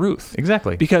woman Ruth.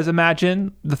 Exactly. Because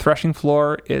imagine the threshing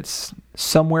floor. It's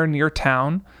somewhere near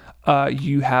town.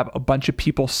 You have a bunch of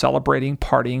people celebrating,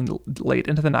 partying late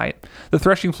into the night. The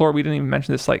threshing floor, we didn't even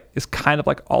mention this, like is kind of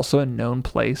like also a known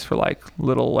place for like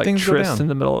little like Things go trysts down. in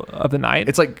the middle of the night.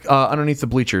 It's like underneath the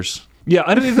bleachers. Yeah,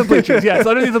 underneath the bleachers. Yeah, it's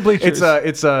underneath the bleachers.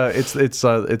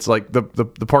 It's like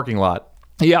the parking lot.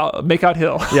 Yeah, Makeout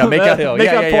Hill. Yeah, Makeout Hill.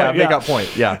 Makeout Point, Makeout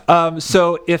Point. Yeah.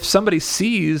 So if somebody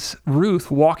sees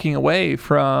Ruth walking away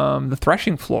from the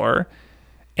threshing floor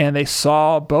and they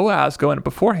saw Boaz going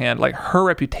beforehand, like her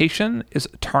reputation is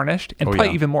tarnished and probably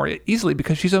yeah. even more easily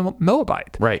because she's a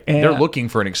Moabite. Right. And They're looking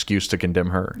for an excuse to condemn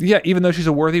her. yeah, even though she's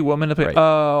a worthy woman, they'll be like, Right.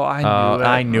 oh,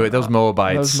 I knew it. Those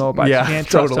Moabites. Those Moabites. Yeah, You can't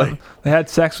trust totally. them. They had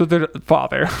sex with their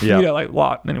father. Yeah. Like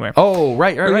Lot. Anyway. Oh,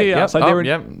 right. Yeah, Yep. it's like they were-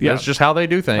 Yep. yeah. That's just how they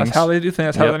do things. That's how they do things.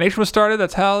 That's how Yep. the nation was started.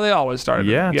 That's how they always started.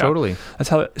 Yeah, totally. That's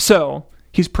how. So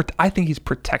I think he's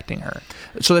protecting her.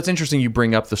 So that's interesting you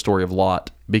bring up the story of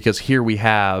Lot, because here we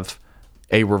have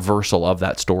a reversal of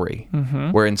that story,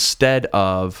 where instead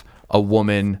of a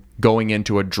woman going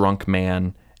into a drunk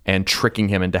man and tricking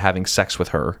him into having sex with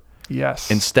her, Yes.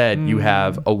 instead you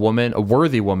have a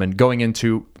worthy woman, going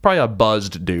into probably a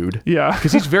buzzed dude. Yeah.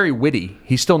 Because he's very witty.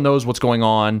 He still knows what's going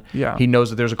on. Yeah. He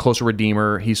knows that there's a closer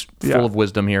redeemer. He's full Yeah. of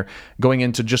wisdom here. Going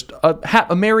into just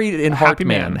a married in heart happy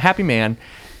man. happy man.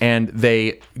 And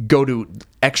they go to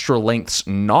extra lengths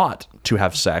not to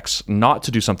have sex, not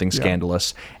to do something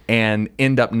scandalous, and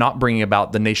end up not bringing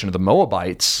about the nation of the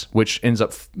Moabites, which ends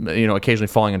up, occasionally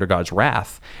falling under God's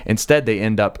wrath. Instead, they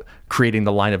end up creating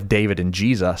the line of David and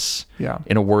Jesus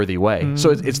in a worthy way.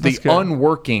 So it's the good.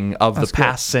 unworking of That's the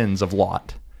past sins of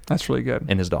Lot That's really good.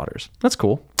 and his daughters. That's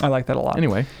cool. I like that a lot.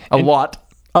 Anyway, a lot.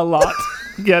 A lot.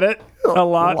 Get it? A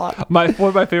lot. lot. One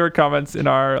of my favorite comments in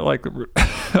our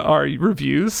our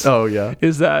reviews. Oh, yeah.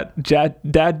 Is that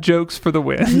dad jokes for the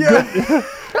win? Yeah.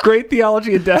 Great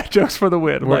theology and dad jokes for the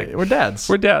win. We're dads.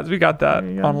 We're dads. We got that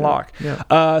on lock.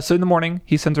 Yeah. So in the morning,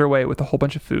 he sends her away with a whole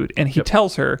bunch of food, and he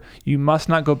tells her, "You must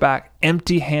not go back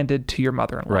empty-handed to your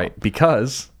mother-in-law." Right.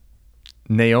 Because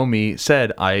Naomi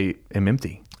said, I am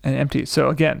empty. And empty. So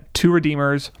again, 2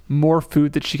 redeemers, more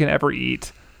food that she can ever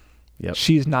eat. Yep.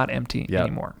 She's not empty Yeah.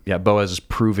 anymore. Yeah, Boaz is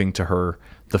proving to her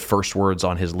the first words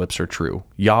on his lips are true.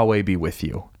 Yahweh be with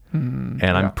you. And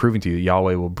I'm proving to you,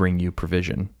 Yahweh will bring you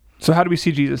provision. So how do we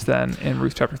see Jesus then in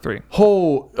Ruth chapter 3?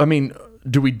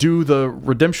 Do we do the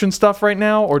redemption stuff right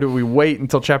now, or do we wait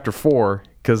until chapter 4?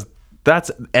 Because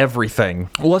that's everything.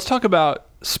 Well, let's talk about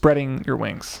spreading your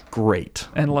wings, Great.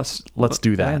 and let's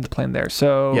do that. land the plane there.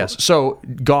 So Yes. So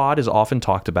God is often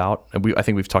talked about, and I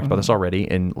think we've talked about this already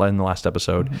in the last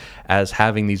episode, as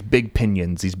having these big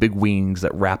pinions, these big wings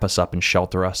that wrap us up and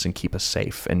shelter us and keep us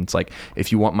safe. And it's like,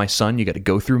 if you want my son, you got to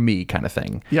go through me, kind of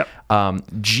thing. Yep.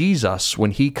 Jesus, when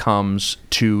he comes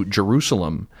to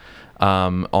Jerusalem,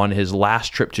 on his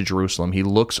last trip to Jerusalem, he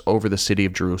looks over the city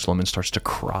of Jerusalem and starts to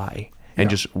cry.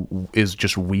 And is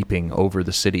just weeping over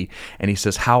the city, and he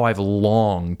says, "How I've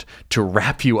longed to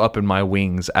wrap you up in my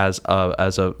wings as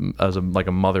a like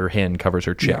a mother hen covers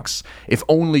her chicks. If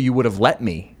only you would have let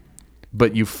me,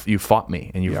 but you fought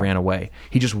me and you ran away."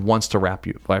 He just wants to wrap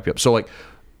you up. So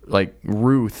like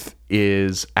Ruth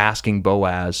is asking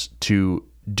Boaz to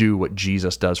do what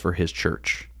Jesus does for his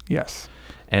church, yes,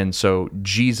 and so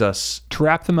Jesus to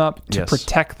wrap them up, to Yes.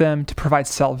 protect them, to provide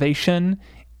salvation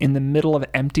in the middle of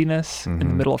emptiness, in the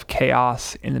middle of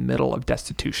chaos, in the middle of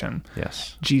destitution.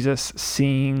 Yes. Jesus,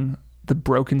 seeing the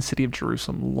broken city of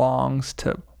Jerusalem, longs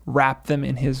to wrap them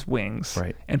in his wings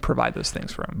and provide those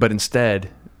things for him. But instead,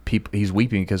 he's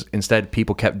weeping because instead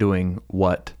people kept doing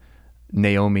what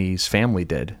Naomi's family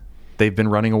did. They've been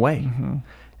running away.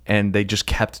 And they just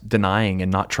kept denying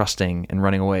and not trusting and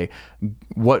running away.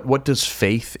 What does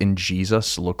faith in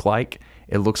Jesus look like?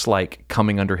 It looks like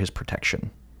coming under his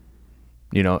protection.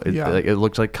 It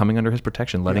looks like coming under his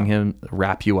protection, letting him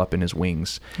wrap you up in his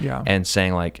wings, and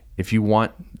saying like, if you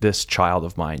want this child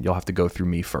of mine, you'll have to go through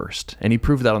me first. And he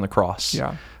proved that on the cross.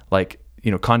 Yeah. Like,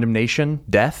 condemnation,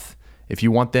 death, if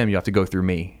you want them, you have to go through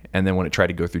me. And then when it tried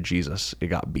to go through Jesus, it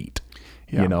got beat.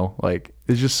 Yeah.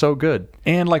 It's just so good.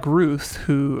 And like Ruth,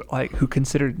 who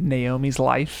considered Naomi's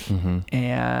life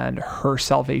and her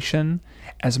salvation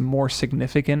as more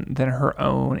significant than her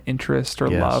own interest or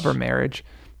love or marriage,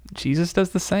 Jesus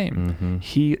does the same.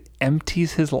 He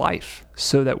empties his life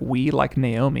so that we, like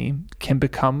Naomi, can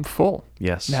become full.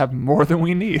 Yes. And have more than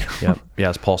we need. Yeah,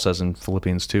 as Paul says in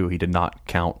Philippians 2, he did not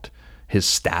count his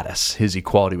status, his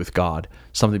equality with God,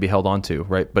 something to be held on to,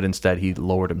 right? But instead he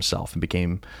lowered himself and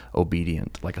became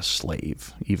obedient like a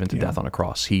slave, even to death on a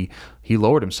cross. He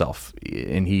lowered himself,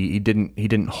 and he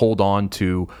didn't hold on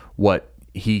to what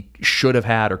he should have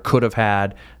had or could have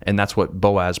had, and that's what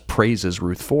Boaz praises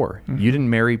Ruth for. You didn't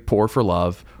marry poor for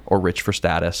love or rich for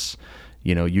status.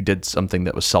 You did something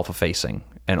that was self-effacing,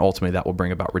 and ultimately that will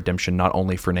bring about redemption not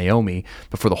only for Naomi,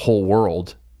 but for the whole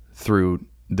world through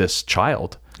this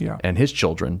child and his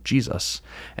children, Jesus.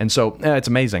 And so it's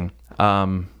amazing.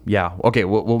 Okay,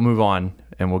 we'll move on,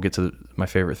 and we'll get to my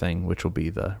favorite thing, which will be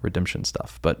the redemption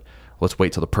stuff. But let's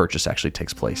wait till the purchase actually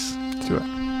takes place. Let's do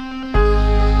it.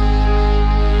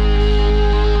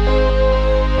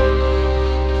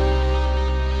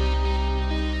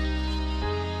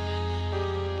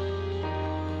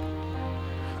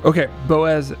 Okay,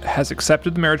 Boaz has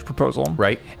accepted the marriage proposal.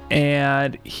 Right.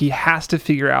 And he has to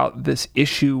figure out this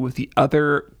issue with the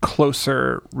other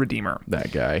closer redeemer.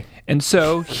 That guy. And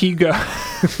so he goes...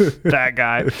 that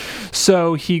guy.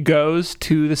 So he goes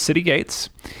to the city gates.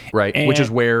 Right, which is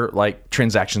where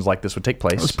transactions like this would take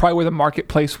place. It's probably where the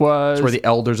marketplace was. It's where the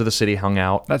elders of the city hung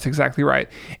out. That's exactly right.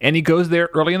 And he goes there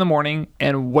early in the morning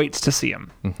and waits to see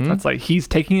him. That's like he's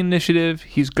taking initiative,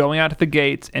 he's going out to the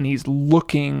gates, and he's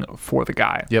looking for the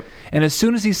guy. Yep. And as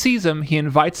soon as he sees him, he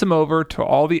invites him over to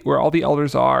where all the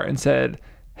elders are and said,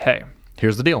 "Hey,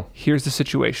 here's the deal. Here's the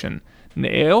situation.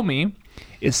 Naomi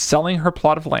is selling her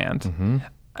plot of land.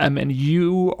 And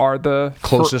you are the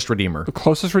closest redeemer. The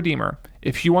closest redeemer.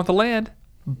 If you want the land,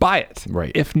 buy it.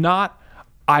 Right. If not,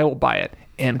 I will buy it."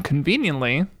 And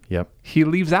conveniently, he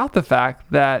leaves out the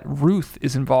fact that Ruth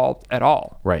is involved at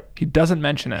all. Right. He doesn't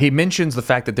mention it. He mentions the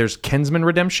fact that there's kinsman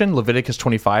redemption, Leviticus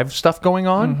 25 stuff going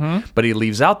on, but he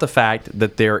leaves out the fact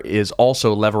that there is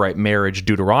also Levirate marriage,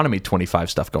 Deuteronomy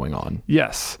 25 stuff going on.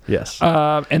 Yes. Yes.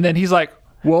 And then he's like,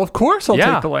 "Well, of course I'll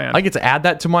take the land. I get to add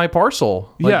that to my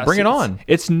parcel. Bring it on."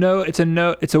 It's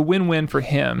a win-win for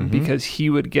him because he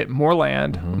would get more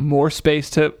land, more space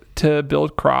to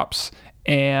build crops,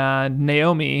 and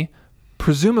Naomi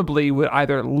presumably would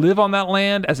either live on that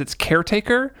land as its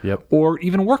caretaker or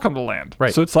even work on the land.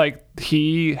 Right. So it's like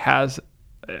he has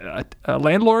a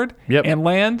landlord and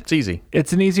land. It's easy.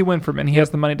 It's an easy win for him, and he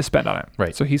has the money to spend on it.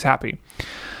 Right. So he's happy.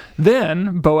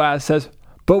 Then Boaz says,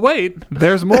 "But wait,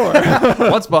 there's more."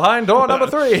 What's behind door number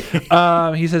 3?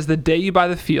 He says, "The day you buy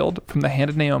the field from the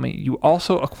hand of Naomi, you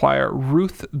also acquire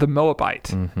Ruth the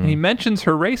Moabite." And he mentions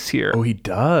her race here. Oh, he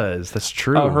does. That's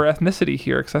true. Her ethnicity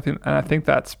here, because I think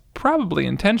that's probably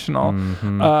intentional.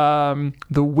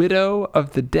 The widow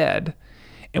of the dead,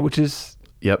 and which is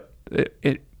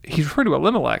he's referring to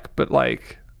Elimelech, but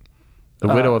the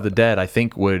widow of the dead, I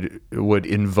think would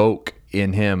invoke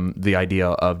in him the idea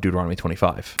of Deuteronomy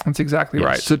 25. That's exactly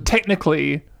right. So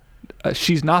technically,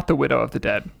 she's not the widow of the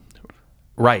dead.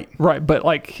 Right. Right, but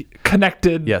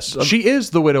connected. Yes. She is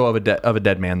the widow of a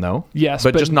dead man, though. Yes.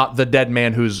 But just not the dead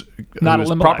man whose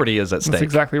property is at stake. That's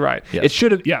exactly right. Yes. It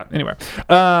should have, anyway.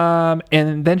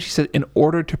 And then she said, in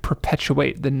order to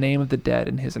perpetuate the name of the dead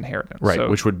in his inheritance. Right, so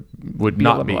which would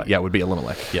not Elimelech. be, would be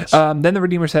Elimelech, yes. Then the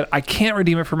Redeemer said, "I can't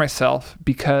redeem it for myself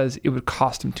because it would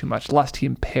cost him too much, lest he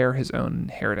impair his own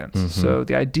inheritance." So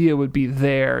the idea would be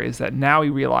is that now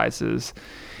he realizes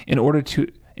in order to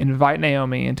invite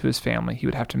Naomi into his family, he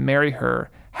would have to marry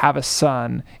her, have a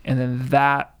son, and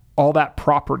then all that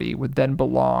property would then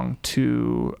belong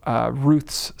to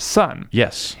Ruth's son.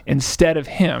 Yes. Instead of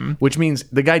him. Which means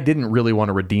the guy didn't really want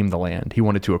to redeem the land. He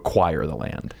wanted to acquire the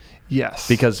land. Yes.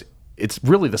 Because it's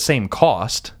really the same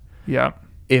cost. Yeah.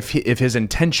 If his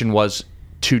intention was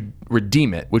to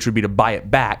redeem it, which would be to buy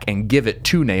it back and give it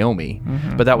to Naomi,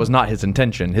 but that was not his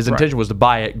intention. His intention was to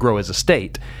buy it, grow his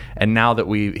estate, and now that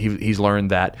he's learned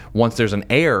that once there's an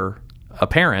heir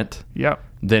apparent,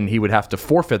 then he would have to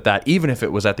forfeit that, even if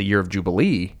it was at the year of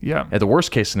Jubilee. Yeah. At the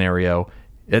worst case scenario,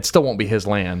 it still won't be his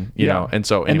land, you know. And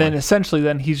so, and then essentially,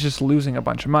 then he's just losing a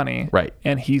bunch of money, right?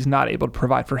 And he's not able to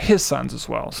provide for his sons as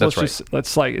well. So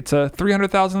That's it's a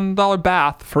 $300,000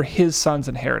 bath for his son's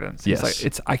inheritance. Yes,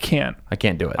 it's like I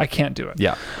can't do it. I can't do it.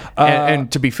 Yeah,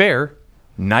 and to be fair,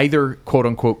 neither quote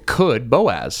unquote could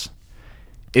Boaz.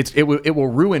 It will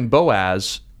ruin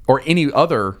Boaz or any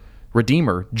other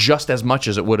redeemer just as much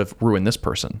as it would have ruined this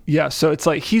person. Yeah, so it's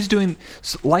like he's doing,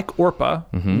 like Orpah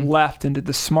left and did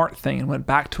the smart thing and went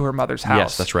back to her mother's house.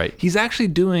 Yes, that's right. He's actually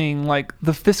doing like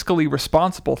the fiscally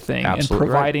responsible thing and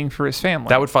providing for his family.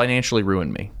 That would financially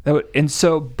ruin me. And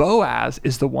so Boaz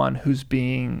is the one who's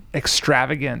being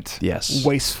extravagant,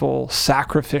 wasteful,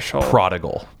 sacrificial,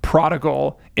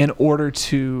 prodigal in order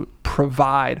to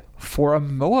provide for a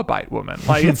Moabite woman.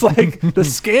 Like it's like the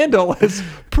scandal is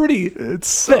pretty thick.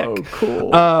 So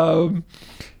cool.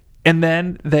 And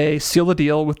then they seal the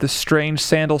deal with the strange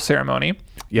sandal ceremony,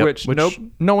 which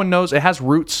no one knows. It has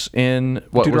roots in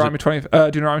what Deuteronomy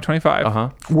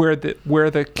 25, where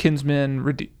the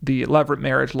kinsman, the levirate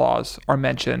marriage laws are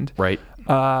mentioned. Right.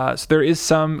 So there is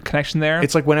some connection there.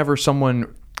 It's like whenever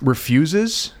someone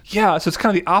refuses. Yeah, so it's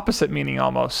kind of the opposite meaning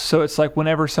almost. So it's like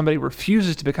whenever somebody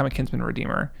refuses to become a kinsman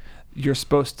redeemer, they're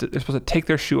supposed to take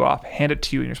their shoe off, hand it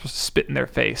to you, and you're supposed to spit in their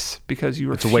face because you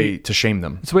refuse. It's a way to shame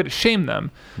them. It's a way to shame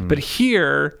them. But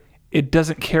here, it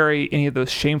doesn't carry any of those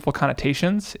shameful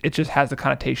connotations. It just has the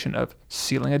connotation of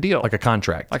sealing a deal. Like a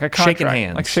contract. Shaking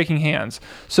hands. Like shaking hands.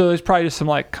 So there's probably just some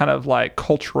kind of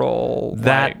cultural...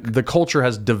 The culture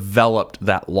has developed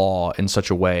that law in such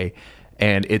a way,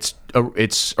 and its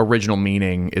original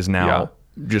meaning is now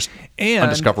just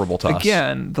undiscoverable to us.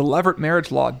 Again, the levirate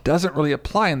marriage law doesn't really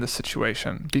apply in this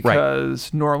situation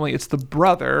because normally it's the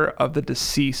brother of the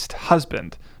deceased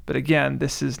husband. But again,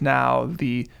 this is now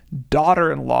the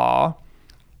daughter-in-law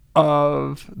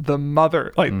of the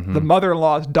mother, the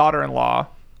mother-in-law's daughter-in-law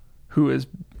who is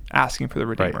asking for the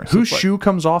redeemer. Right. Whose shoe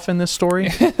comes off in this story?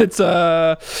 Is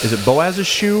it Boaz's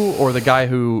shoe or the guy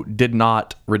who did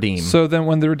not redeem? So then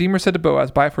when the redeemer said to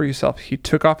Boaz, "Buy for yourself," he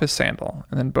took off his sandal.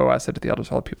 And then Boaz said to the elders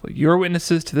of all the people, "You are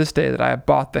witnesses to this day that I have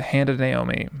bought the hand of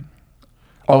Naomi."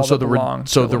 So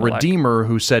the redeemer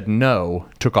who said no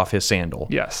took off his sandal.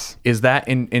 Yes. Is that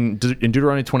in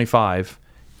Deuteronomy 25,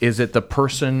 is it the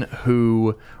person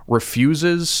who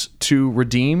refuses to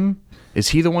redeem? Is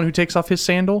he the one who takes off his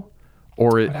sandal?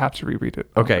 Or I'd have to reread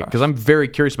it. Okay, because I'm very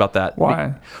curious about that.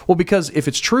 Why? Well, because if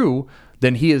it's true,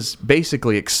 then he is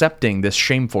basically accepting this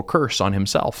shameful curse on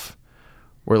himself,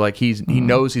 where he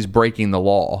knows he's breaking the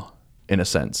law in a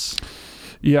sense.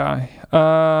 Yeah,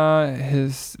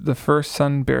 the first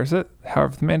son bears it.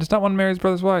 However, the man does not want to marry his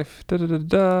brother's wife.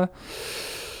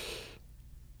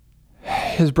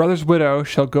 His brother's widow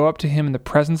shall go up to him in the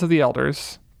presence of the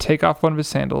elders, take off one of his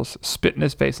sandals, spit in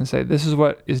his face, and say, "This is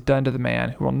what is done to the man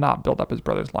who will not build up his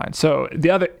brother's line." So the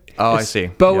other, I see.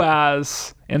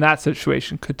 Boaz in that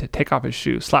situation could take off his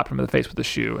shoe, slap him in the face with the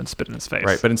shoe, and spit in his face.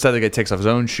 Right, but instead the guy takes off his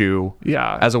own shoe,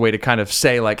 as a way to kind of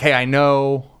say "Hey, I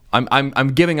know." I'm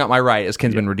giving up my right as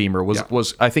kinsman redeemer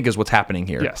was I think is what's happening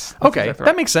here. Yes. Okay. Exactly right.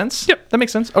 That makes sense. Yep. That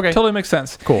makes sense. Okay. Totally makes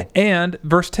sense. Cool. And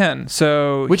verse 10.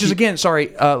 So which is again,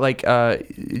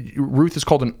 Ruth is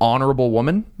called an honorable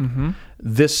woman. Mm-hmm.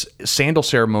 This sandal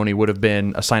ceremony would have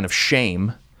been a sign of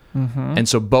shame. Mm-hmm. And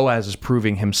so Boaz is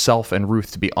proving himself and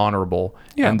Ruth to be honorable.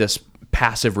 Yeah. And this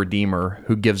passive redeemer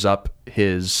who gives up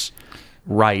his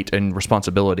right and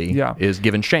responsibility is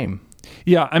given shame.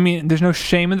 Yeah, I mean, there's no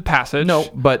shame in the passage. No,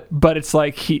 but it's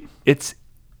like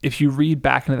if you read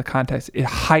back into the context, it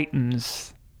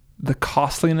heightens the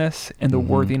costliness and the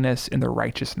worthiness and the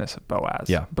righteousness of Boaz.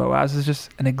 Yeah. Boaz is just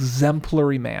an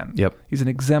exemplary man. Yep. He's an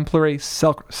exemplary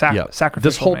sacrificial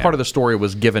This whole man. part of the story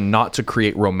was given not to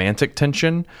create romantic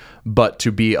tension, but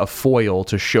to be a foil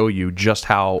to show you just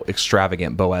how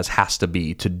extravagant Boaz has to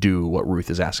be to do what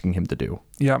Ruth is asking him to do.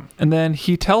 Yeah. And then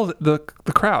he tells the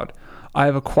crowd, "I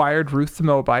have acquired Ruth the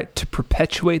Moabite to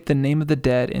perpetuate the name of the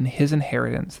dead in his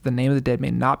inheritance. The name of the dead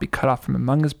may not be cut off from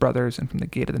among his brothers and from the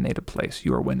gate of the native place.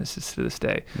 You are witnesses to this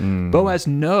day." Boaz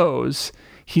knows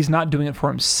he's not doing it for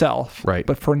himself,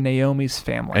 but for Naomi's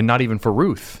family. And not even for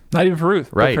Ruth. Not even for Ruth,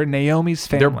 right. But for Naomi's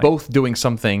family. They're both doing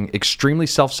something extremely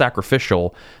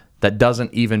self-sacrificial that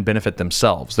doesn't even benefit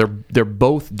themselves. They're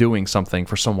both doing something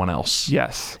for someone else.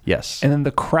 Yes. Yes. And then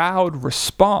the crowd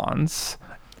responds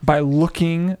by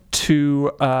looking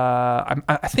to,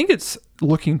 I think it's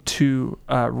looking to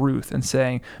Ruth and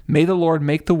saying, "May the Lord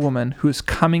make the woman who is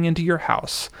coming into your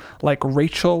house like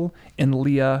Rachel and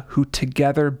Leah, who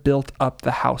together built up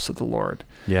the house of the Lord.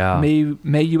 Yeah.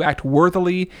 May you act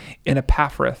worthily in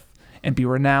Epaphrath and be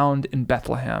renowned in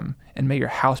Bethlehem, and may your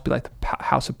house be like the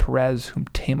house of Perez, whom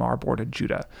Tamar bore to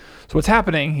Judah. So what's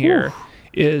happening here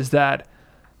is that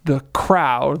the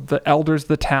crowd, the elders of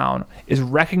the town, is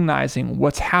recognizing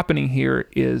what's happening here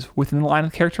is within the line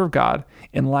of the character of God,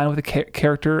 in line with the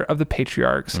character of the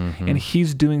patriarchs, and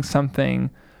he's doing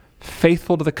something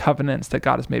faithful to the covenants that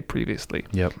God has made previously.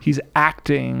 Yep. He's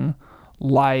acting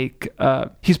like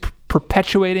he's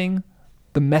perpetuating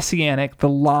the messianic, the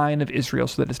line of Israel,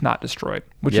 so that it's not destroyed,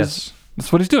 which is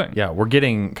that's what he's doing. Yeah, we're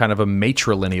getting kind of a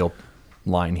matrilineal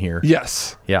line here.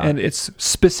 Yes. Yeah. And it's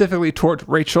specifically towards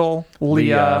Rachel,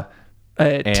 Leah,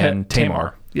 and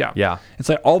Tamar. Yeah. Yeah. It's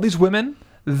like all these women,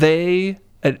 so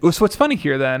what's funny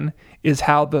here then is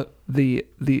how the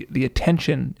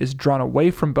attention is drawn away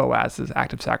from Boaz's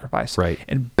act of sacrifice, right,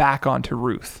 and back onto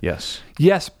Ruth.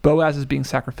 Yes, Boaz is being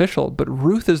sacrificial, but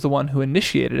Ruth is the one who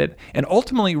initiated it, and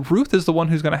ultimately Ruth is the one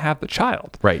who's going to have the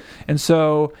child. Right. And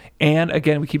so, and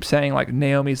again, we keep saying like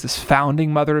Naomi is this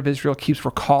founding mother of Israel, keeps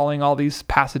recalling all these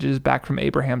passages back from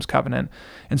Abraham's covenant,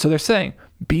 and so they're saying,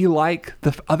 be like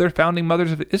the other founding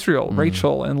mothers of Israel,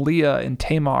 Rachel and Leah and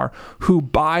Tamar, who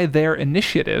by their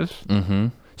initiative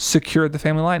secured the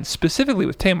family line, specifically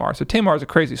with Tamar. So Tamar is a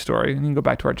crazy story, and you can go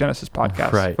back to our Genesis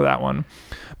podcast for that one.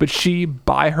 But she,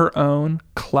 by her own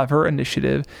clever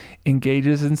initiative,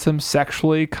 engages in some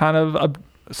sexually kind of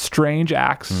strange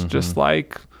acts, just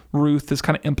like Ruth is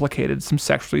kind of implicated in some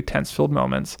sexually tense-filled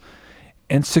moments,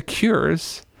 and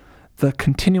secures the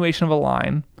continuation of a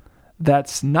line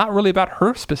that's not really about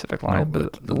her specific line,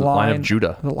 but the line of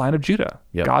Judah. The line of Judah,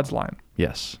 God's line.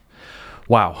 Yes.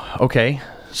 Wow. Okay.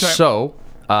 So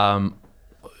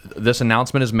this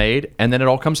announcement is made, and then it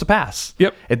all comes to pass.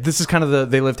 Yep. This is kind of the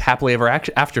they lived happily ever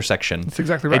after section. That's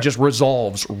exactly right. It just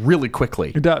resolves really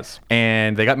quickly. It does.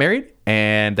 And they got married,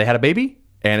 and they had a baby,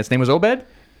 and its name was Obed,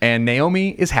 and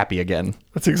Naomi is happy again.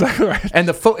 That's exactly right. And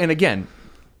and again,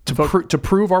 to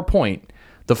prove our point,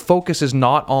 the focus is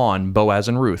not on Boaz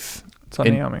and Ruth. It's on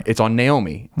Naomi. It's on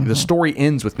Naomi. The story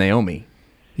ends with Naomi.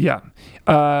 Yeah.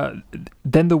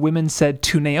 Then the women said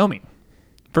to Naomi,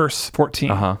 verse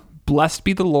 14, Blessed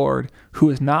be the Lord, who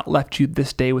has not left you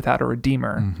this day without a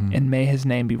redeemer, and may his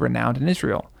name be renowned in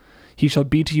Israel. He shall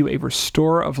be to you a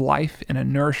restorer of life and a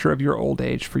nourisher of your old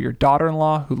age, for your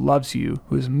daughter-in-law, who loves you,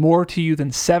 who is more to you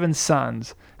than 7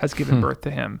 sons, has given birth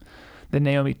to him. Then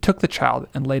Naomi took the child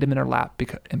and laid him in her lap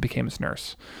and became his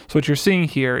nurse. So what you're seeing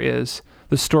here is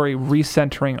the story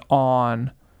recentering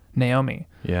on Naomi.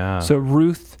 Yeah. So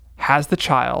Ruth has the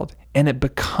child, and it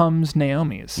becomes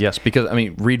Naomi's. Yes, because,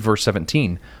 read verse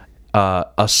 17.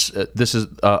 This is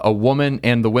a woman,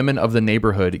 and the women of the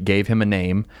neighborhood gave him a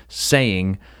name,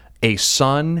 saying, a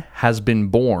son has been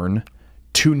born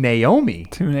to Naomi.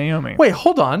 To Naomi. Wait,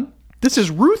 hold on. This is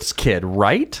Ruth's kid,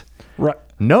 right? Right.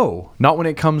 No, not when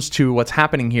it comes to what's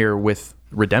happening here with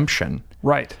redemption.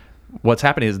 Right. What's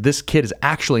happening is this kid is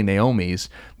actually Naomi's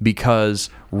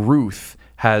because Ruth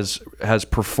has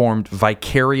performed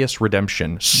vicarious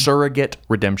redemption, surrogate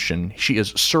redemption. She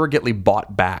is surrogately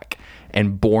bought back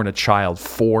and born a child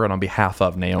for and on behalf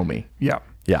of Naomi. Yeah.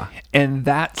 Yeah. And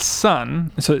that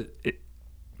son,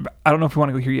 I don't know if we want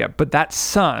to go here yet, but that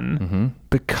son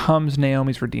becomes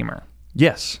Naomi's redeemer.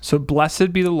 Yes. So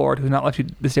blessed be the Lord who has not left you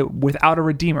this day without a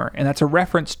redeemer. And that's a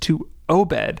reference to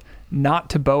Obed, not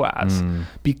to Boaz,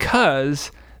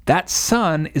 because that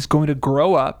son is going to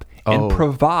grow up and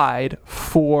provide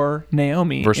for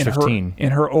Naomi Verse 15.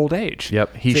 in her old age.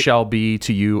 Yep. He shall be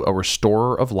to you a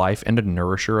restorer of life and a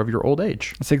nourisher of your old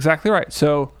age. That's exactly right.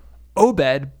 So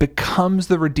Obed becomes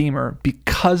the redeemer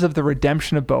because of the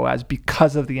redemption of Boaz,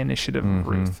 because of the initiative of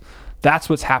Ruth. That's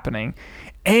what's happening.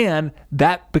 And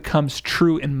that becomes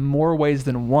true in more ways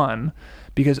than one,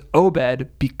 because Obed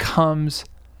becomes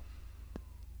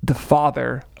the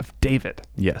father of David.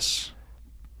 Yes.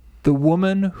 The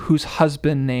woman whose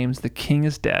husband names the king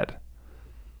is dead,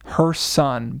 her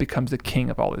son becomes the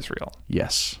king of all Israel.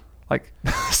 Yes.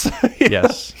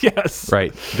 Yes. Yes.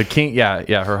 Right. The king,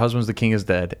 her husband's the king is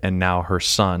dead, and now her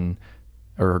son,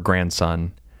 or her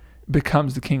grandson,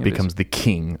 becomes the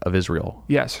king of Israel.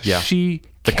 Yes. Yeah. She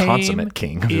the came consummate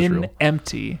king of Israel.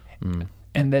 Empty,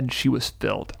 and then she was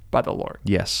filled by the Lord.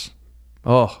 Yes.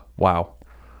 Oh, wow.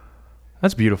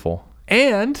 That's beautiful.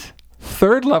 And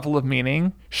third level of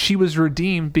meaning, she was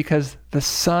redeemed because the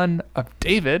son of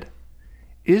David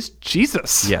is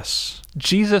Jesus. Yes.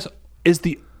 Jesus is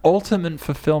the ultimate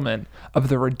fulfillment of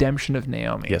the redemption of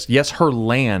Naomi. Yes. Yes, her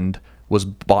land was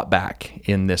bought back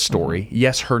in this story.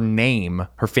 Yes, her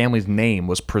family's name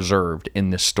was preserved in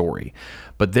this story.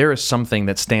 But there is something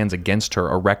that stands against her,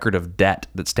 a record of debt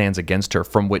that stands against her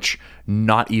from which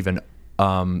not even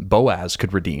Boaz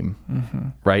could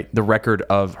redeem, right? The record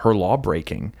of her law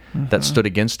breaking that stood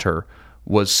against her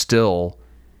was still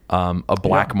a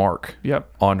black mark Yep.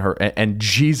 on her. And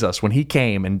Jesus, when he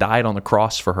came and died on the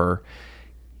cross for her,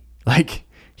 like,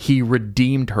 he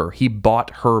redeemed her. He bought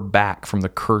her back from the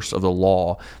curse of the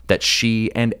law that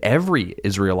she and every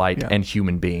Israelite and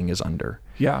human being is under.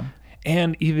 Yeah.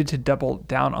 And even to double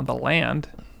down on the land,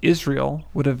 Israel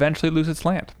would eventually lose its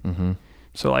land. Mm-hmm.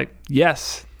 So, like,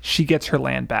 yes, she gets her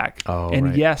land back.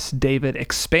 And yes, David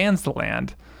expands the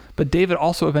land, but David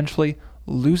also eventually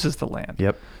loses the land.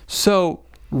 Yep. So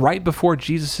right before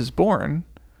Jesus is born,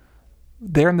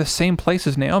 they're in the same place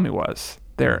as Naomi was.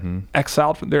 They're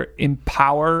exiled. They're in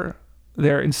power.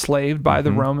 They're enslaved by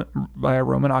the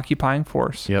Roman occupying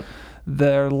force. Yep.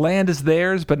 Their land is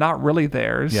theirs, but not really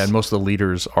theirs. Yeah, and most of the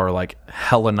leaders are like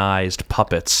Hellenized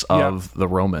puppets of the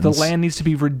Romans. The land needs to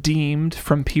be redeemed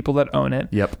from people that own it.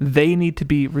 Yep. They need to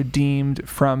be redeemed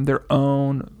from their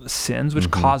own sins,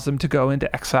 which caused them to go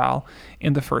into exile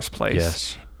in the first place.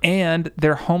 Yes. And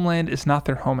their homeland is not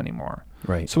their home anymore.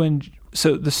 Right.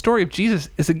 So the story of Jesus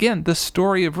is, again, the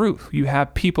story of Ruth. You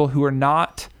have people who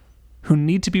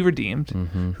need to be redeemed,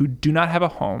 who do not have a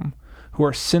home, who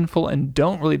are sinful and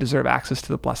don't really deserve access to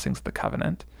the blessings of the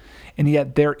covenant. And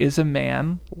yet there is a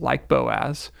man like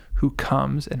Boaz who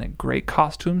comes and at great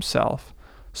cost to himself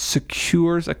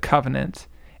secures a covenant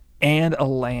and a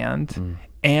land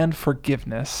and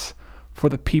forgiveness for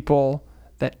the people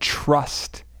that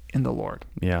trust in the Lord.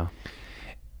 Yeah.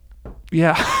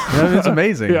 Yeah. It's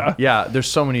amazing. Yeah. There's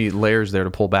so many layers there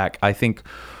to pull back. I think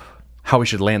how we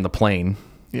should land the plane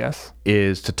Yes.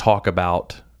 is to talk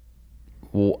about,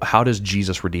 well, how does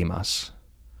Jesus redeem us?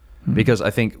 Because I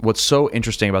think what's so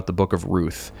interesting about the book of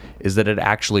Ruth is that it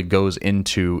actually goes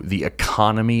into the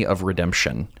economy of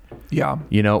redemption. Yeah.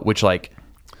 Which like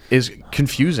is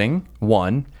confusing,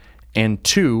 one, and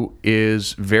two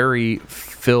is very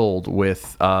filled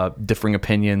with differing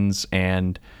opinions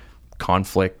and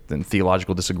conflict and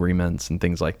theological disagreements and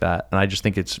things like that. And I just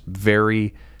think it's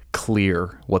very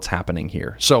clear what's happening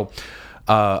here. So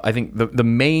I think the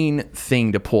main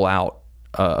thing to pull out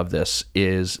of this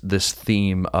is this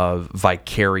theme of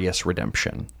vicarious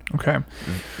redemption. Okay.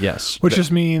 Yes. Which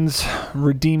just means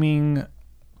redeeming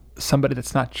somebody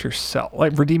that's not yourself,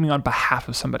 like redeeming on behalf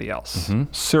of somebody else.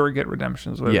 Surrogate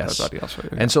redemption is what everybody else.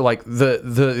 And so like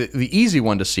the easy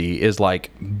one to see is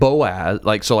like Boaz,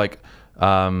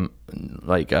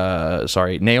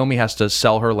 Naomi has to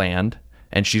sell her land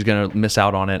and she's going to miss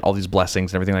out on it, all these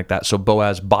blessings and everything like that. So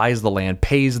Boaz buys the land,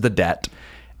 pays the debt,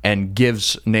 and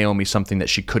gives Naomi something that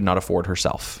she could not afford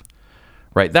herself.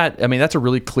 Right? That's a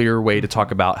really clear way to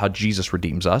talk about how Jesus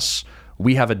redeems us.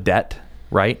 We have a debt,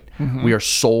 right? We are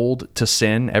sold to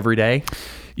sin every day.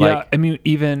 Yeah,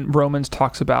 even Romans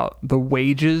talks about the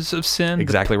wages of sin.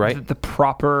 Exactly right. The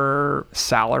proper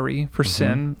salary for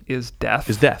sin is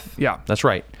death. Yeah. That's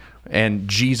right. And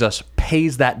Jesus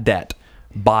pays that debt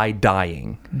by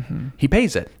dying. He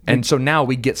pays it. And so now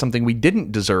we get something we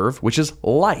didn't deserve, which is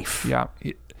life. Yeah.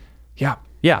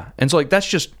 Yeah. And so like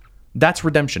that's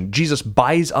redemption. Jesus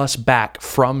buys us back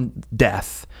from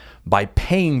death by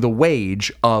paying the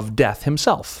wage of death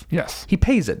himself. Yes. He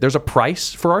pays it. There's a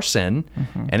price for our sin,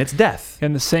 and it's death.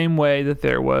 In the same way that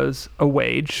there was a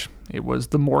wage, it was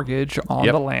the mortgage on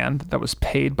the land that was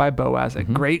paid by Boaz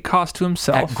at great cost to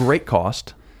himself. At great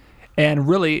cost. And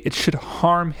really, it should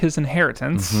harm his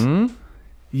inheritance.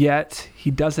 Yet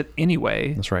he does it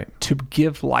anyway. That's right. To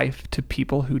give life to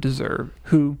people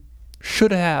who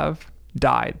should have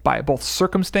died by both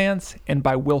circumstance and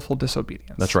by willful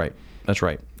disobedience. That's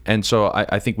right. And so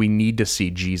I think we need to see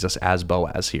Jesus as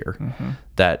Boaz here,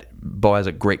 that Boaz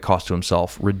at great cost to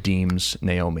himself redeems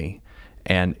Naomi.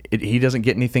 And he doesn't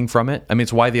get anything from it.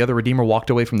 It's why the other redeemer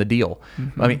walked away from the deal.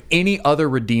 Any other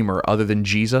redeemer other than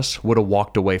Jesus would have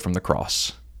walked away from the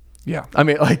cross. Yeah.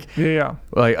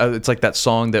 It's like that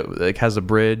song that like has a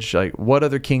bridge, like, what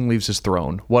other king leaves his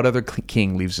throne? What other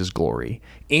king leaves his glory?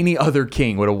 Any other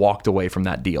king would have walked away from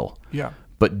that deal. Yeah.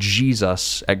 But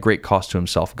Jesus, at great cost to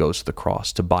himself, goes to the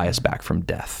cross to buy us back from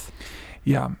death.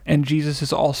 Yeah. And Jesus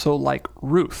is also like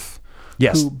Ruth.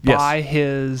 Yes. Who by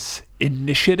his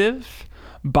initiative,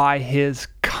 by his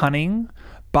cunning,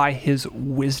 by his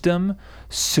wisdom,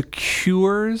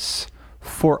 secures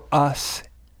for us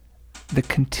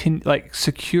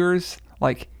secures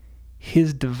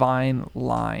his divine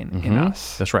line in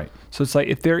us. That's right. So it's like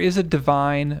if there is a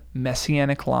divine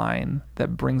messianic line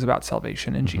that brings about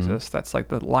salvation in Jesus, that's like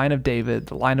the line of David,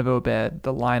 the line of Obed,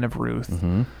 the line of Ruth.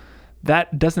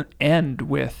 That doesn't end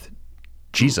with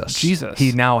Jesus.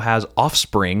 He now has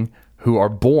offspring who are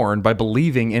born by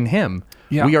believing in him.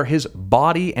 Yeah. We are his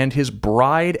body and his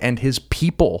bride and his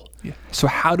people. Yeah. So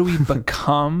how do we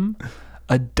become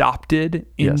adopted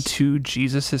into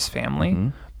Jesus's family Mm-hmm.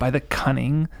 by the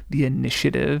cunning, the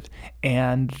initiative,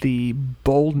 and the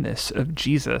boldness of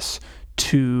Jesus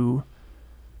to...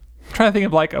 I'm trying to think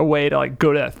of like a way to like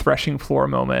go to that threshing floor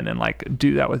moment and like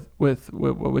do that with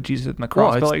Jesus and the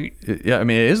cross. Well, but like, I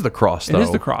mean, it is the cross, though. it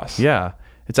is the cross. Yeah,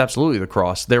 it's absolutely the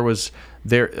cross. And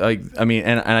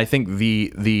I think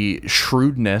the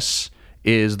shrewdness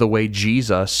is the way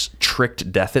Jesus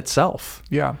tricked death itself.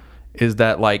 Yeah. Is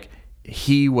that like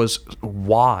he was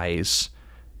wise.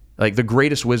 Like the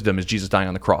greatest wisdom is Jesus dying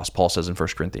on the cross, Paul says in 1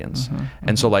 Corinthians.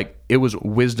 And so like it was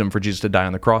wisdom for Jesus to die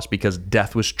on the cross because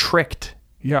death was tricked.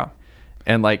 Yeah.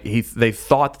 And like they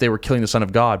thought they were killing the Son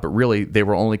of God, but really they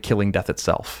were only killing death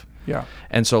itself. Yeah.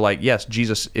 And so like, yes,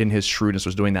 Jesus in his shrewdness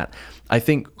was doing that. I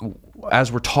think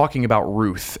as we're talking about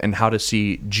Ruth and how to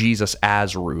see Jesus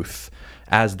as Ruth,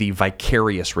 as the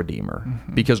vicarious redeemer,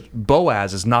 because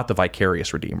Boaz is not the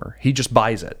vicarious redeemer. He just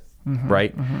buys it,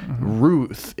 right?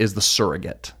 Ruth is the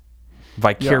surrogate,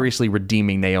 vicariously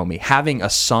redeeming Naomi, having a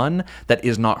son that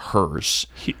is not hers.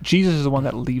 Jesus is the one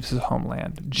that leaves his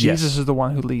homeland. Jesus is the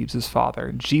one who leaves his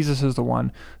father. Jesus is the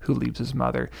one who leaves his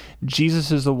mother.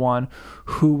 Jesus is the one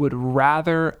who would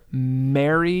rather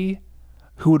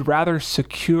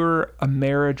secure a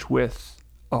marriage with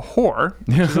a whore,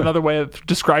 which is another way of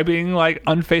describing like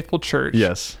unfaithful church,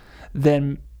 Yes.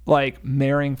 than like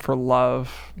marrying for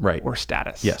love or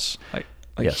status. Yes. Like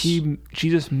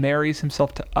Jesus marries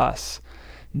himself to us,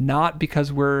 not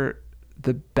because we're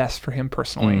the best for him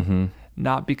personally,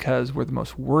 not because we're the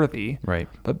most worthy,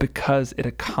 but because it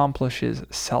accomplishes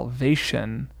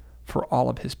salvation for all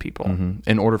of his people.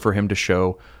 In order for him to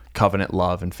show covenant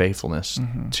love and faithfulness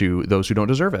to those who don't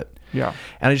deserve it. Yeah.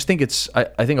 And I just think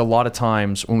I think a lot of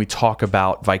times when we talk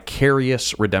about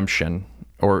vicarious redemption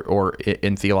or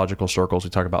in theological circles, we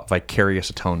talk about vicarious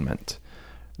atonement,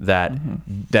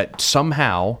 that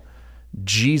somehow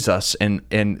Jesus and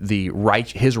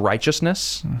his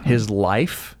righteousness, his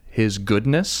life, his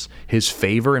goodness, his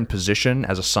favor and position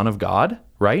as a son of God,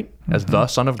 right? As the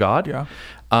son of God,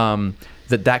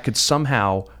 that could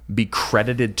somehow be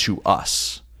credited to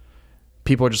us.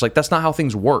 People are just like, that's not how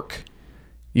things work.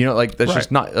 You know, like that's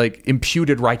just not like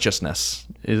imputed righteousness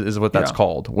is what that's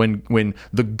called. When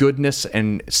the goodness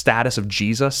and status of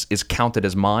Jesus is counted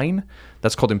as mine,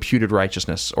 that's called imputed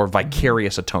righteousness or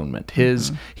vicarious atonement.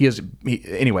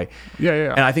 Anyway.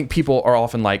 Yeah. And I think people are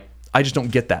often like, I just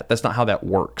don't get that. That's not how that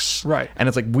works. Right. And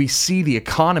it's like we see the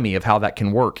economy of how that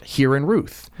can work here in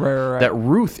Ruth. Right. That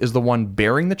Ruth is the one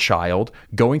bearing the child,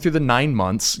 going through the 9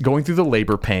 months, going through the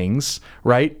labor pangs,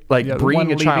 right? Like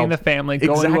bringing a child. Leaving the family,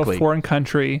 going to a foreign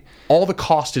country. All the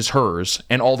cost is hers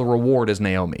and all the reward is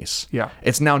Naomi's. Yeah.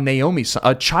 It's now Naomi's son.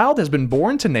 A child has been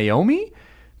born to Naomi.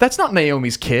 That's not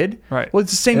Naomi's kid. Right. Well, it's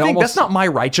the same thing. That's not my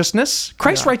righteousness.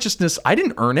 Christ's righteousness, I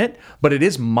didn't earn it, but it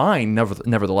is mine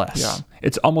nevertheless. Yeah.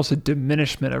 It's almost a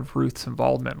diminishment of Ruth's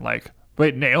involvement. Like,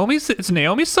 wait, it's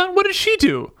Naomi's son? What did she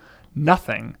do?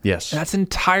 Nothing. Yes. And that's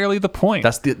entirely the point.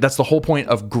 That's the whole point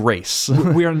of grace.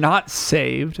 We are not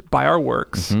saved by our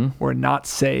works. We're not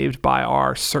saved by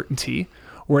our certainty.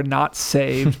 We're not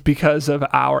saved because of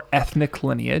our ethnic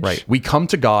lineage. Right. We come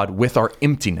to God with our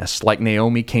emptiness, like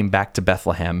Naomi came back to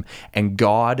Bethlehem, and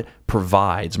God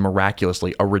provides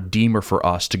miraculously a redeemer for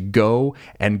us to go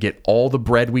and get all the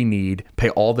bread we need, pay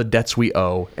all the debts we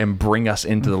owe, and bring us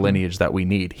into the lineage that we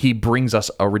need. He brings us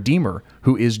a redeemer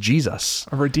who is Jesus.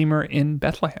 A redeemer in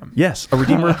Bethlehem. Yes, a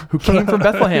redeemer who came from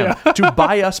Bethlehem to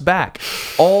buy us back.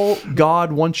 All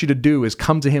God wants you to do is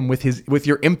come to him with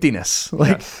your emptiness.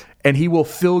 And he will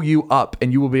fill you up,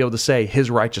 and you will be able to say, his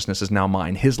righteousness is now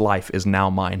mine. His life is now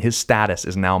mine. His status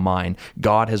is now mine.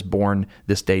 God has born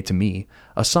this day to me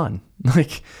a son.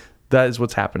 Like, that is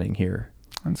what's happening here.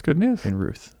 That's good news. In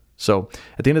Ruth. So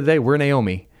at the end of the day, we're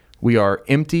Naomi. We are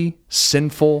empty,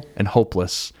 sinful, and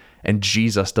hopeless, and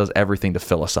Jesus does everything to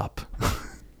fill us up.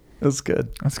 That's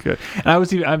good. That's good.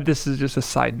 And this is just a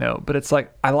side note, but it's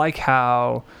like, I like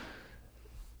how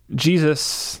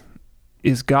Jesus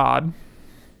is God,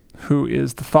 who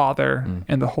is the Father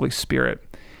and the Holy Spirit.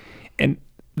 And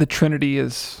the Trinity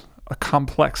is a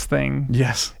complex thing.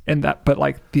 Yes. But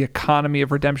like the economy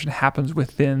of redemption happens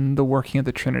within the working of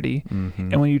the Trinity.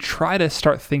 And when you try to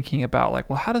start thinking about like,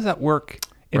 well, how does that work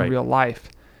in real life?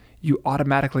 You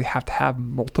automatically have to have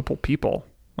multiple people.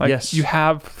 Like you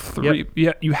have three,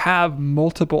 you have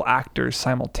multiple actors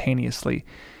simultaneously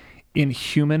in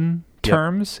human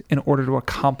terms in order to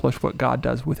accomplish what God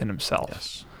does within himself.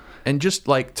 Yes. And just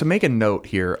like to make a note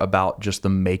here about just the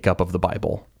makeup of the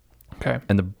Bible,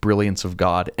 and the brilliance of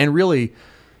God, and really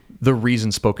the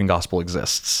reason Spoken Gospel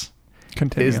exists,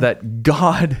 is that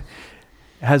God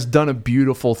has done a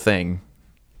beautiful thing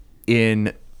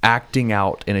in acting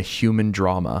out in a human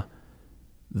drama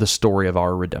the story of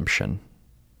our redemption.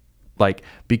 Like,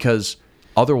 because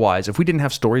otherwise, if we didn't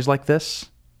have stories like this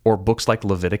or books like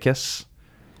Leviticus,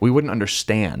 we wouldn't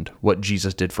understand what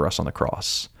Jesus did for us on the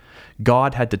cross.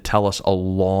 God had to tell us a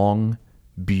long,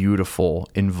 beautiful,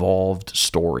 involved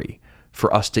story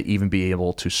for us to even be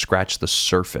able to scratch the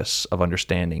surface of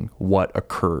understanding what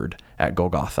occurred at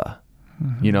Golgotha.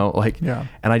 You know, like, and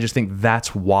I just think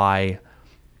that's why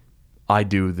I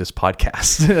do this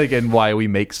podcast and why we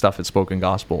make stuff at Spoken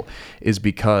Gospel, is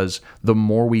because the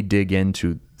more we dig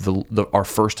into our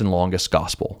first and longest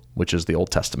gospel, which is the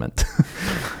Old Testament,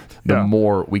 the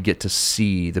more we get to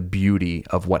see the beauty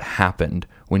of what happened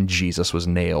when Jesus was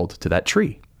nailed to that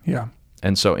tree. Yeah.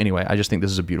 And so anyway, I just think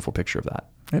this is a beautiful picture of that.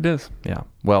 It is. Yeah.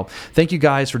 Well, thank you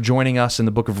guys for joining us in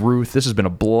the book of Ruth. This has been a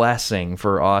blessing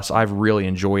for us. I've really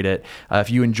enjoyed it.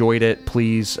 If you enjoyed it,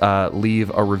 please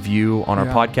leave a review on our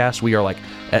podcast. We are like,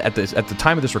 at the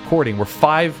time of this recording, we're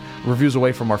 5 reviews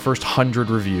away from our first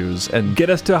 100 reviews. And get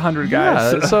us to 100,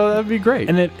 guys. Yeah, so that'd be great.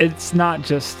 And it's not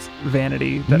just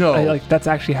vanity. No. That's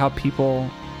actually how people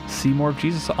see more of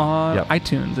Jesus on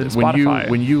iTunes and Spotify.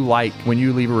 When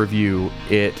you leave a review,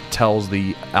 it tells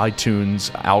the iTunes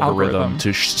algorithm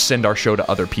to send our show to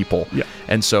other people. Yeah.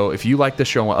 And so if you like this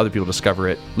show and want other people to discover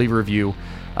it, leave a review,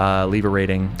 leave a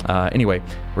rating. Anyway,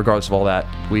 regardless of all that,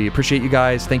 we appreciate you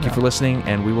guys. Thank you for listening,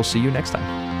 and we will see you next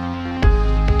time.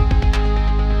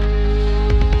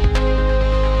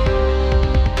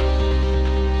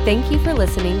 Thank you for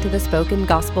listening to the Spoken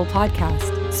Gospel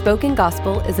Podcast. Spoken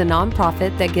Gospel is a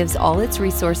nonprofit that gives all its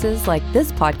resources, like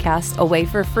this podcast, away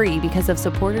for free because of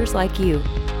supporters like you.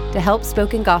 To help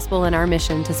Spoken Gospel in our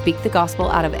mission to speak the gospel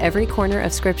out of every corner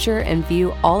of Scripture and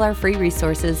view all our free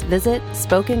resources, visit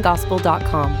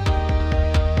spokengospel.com.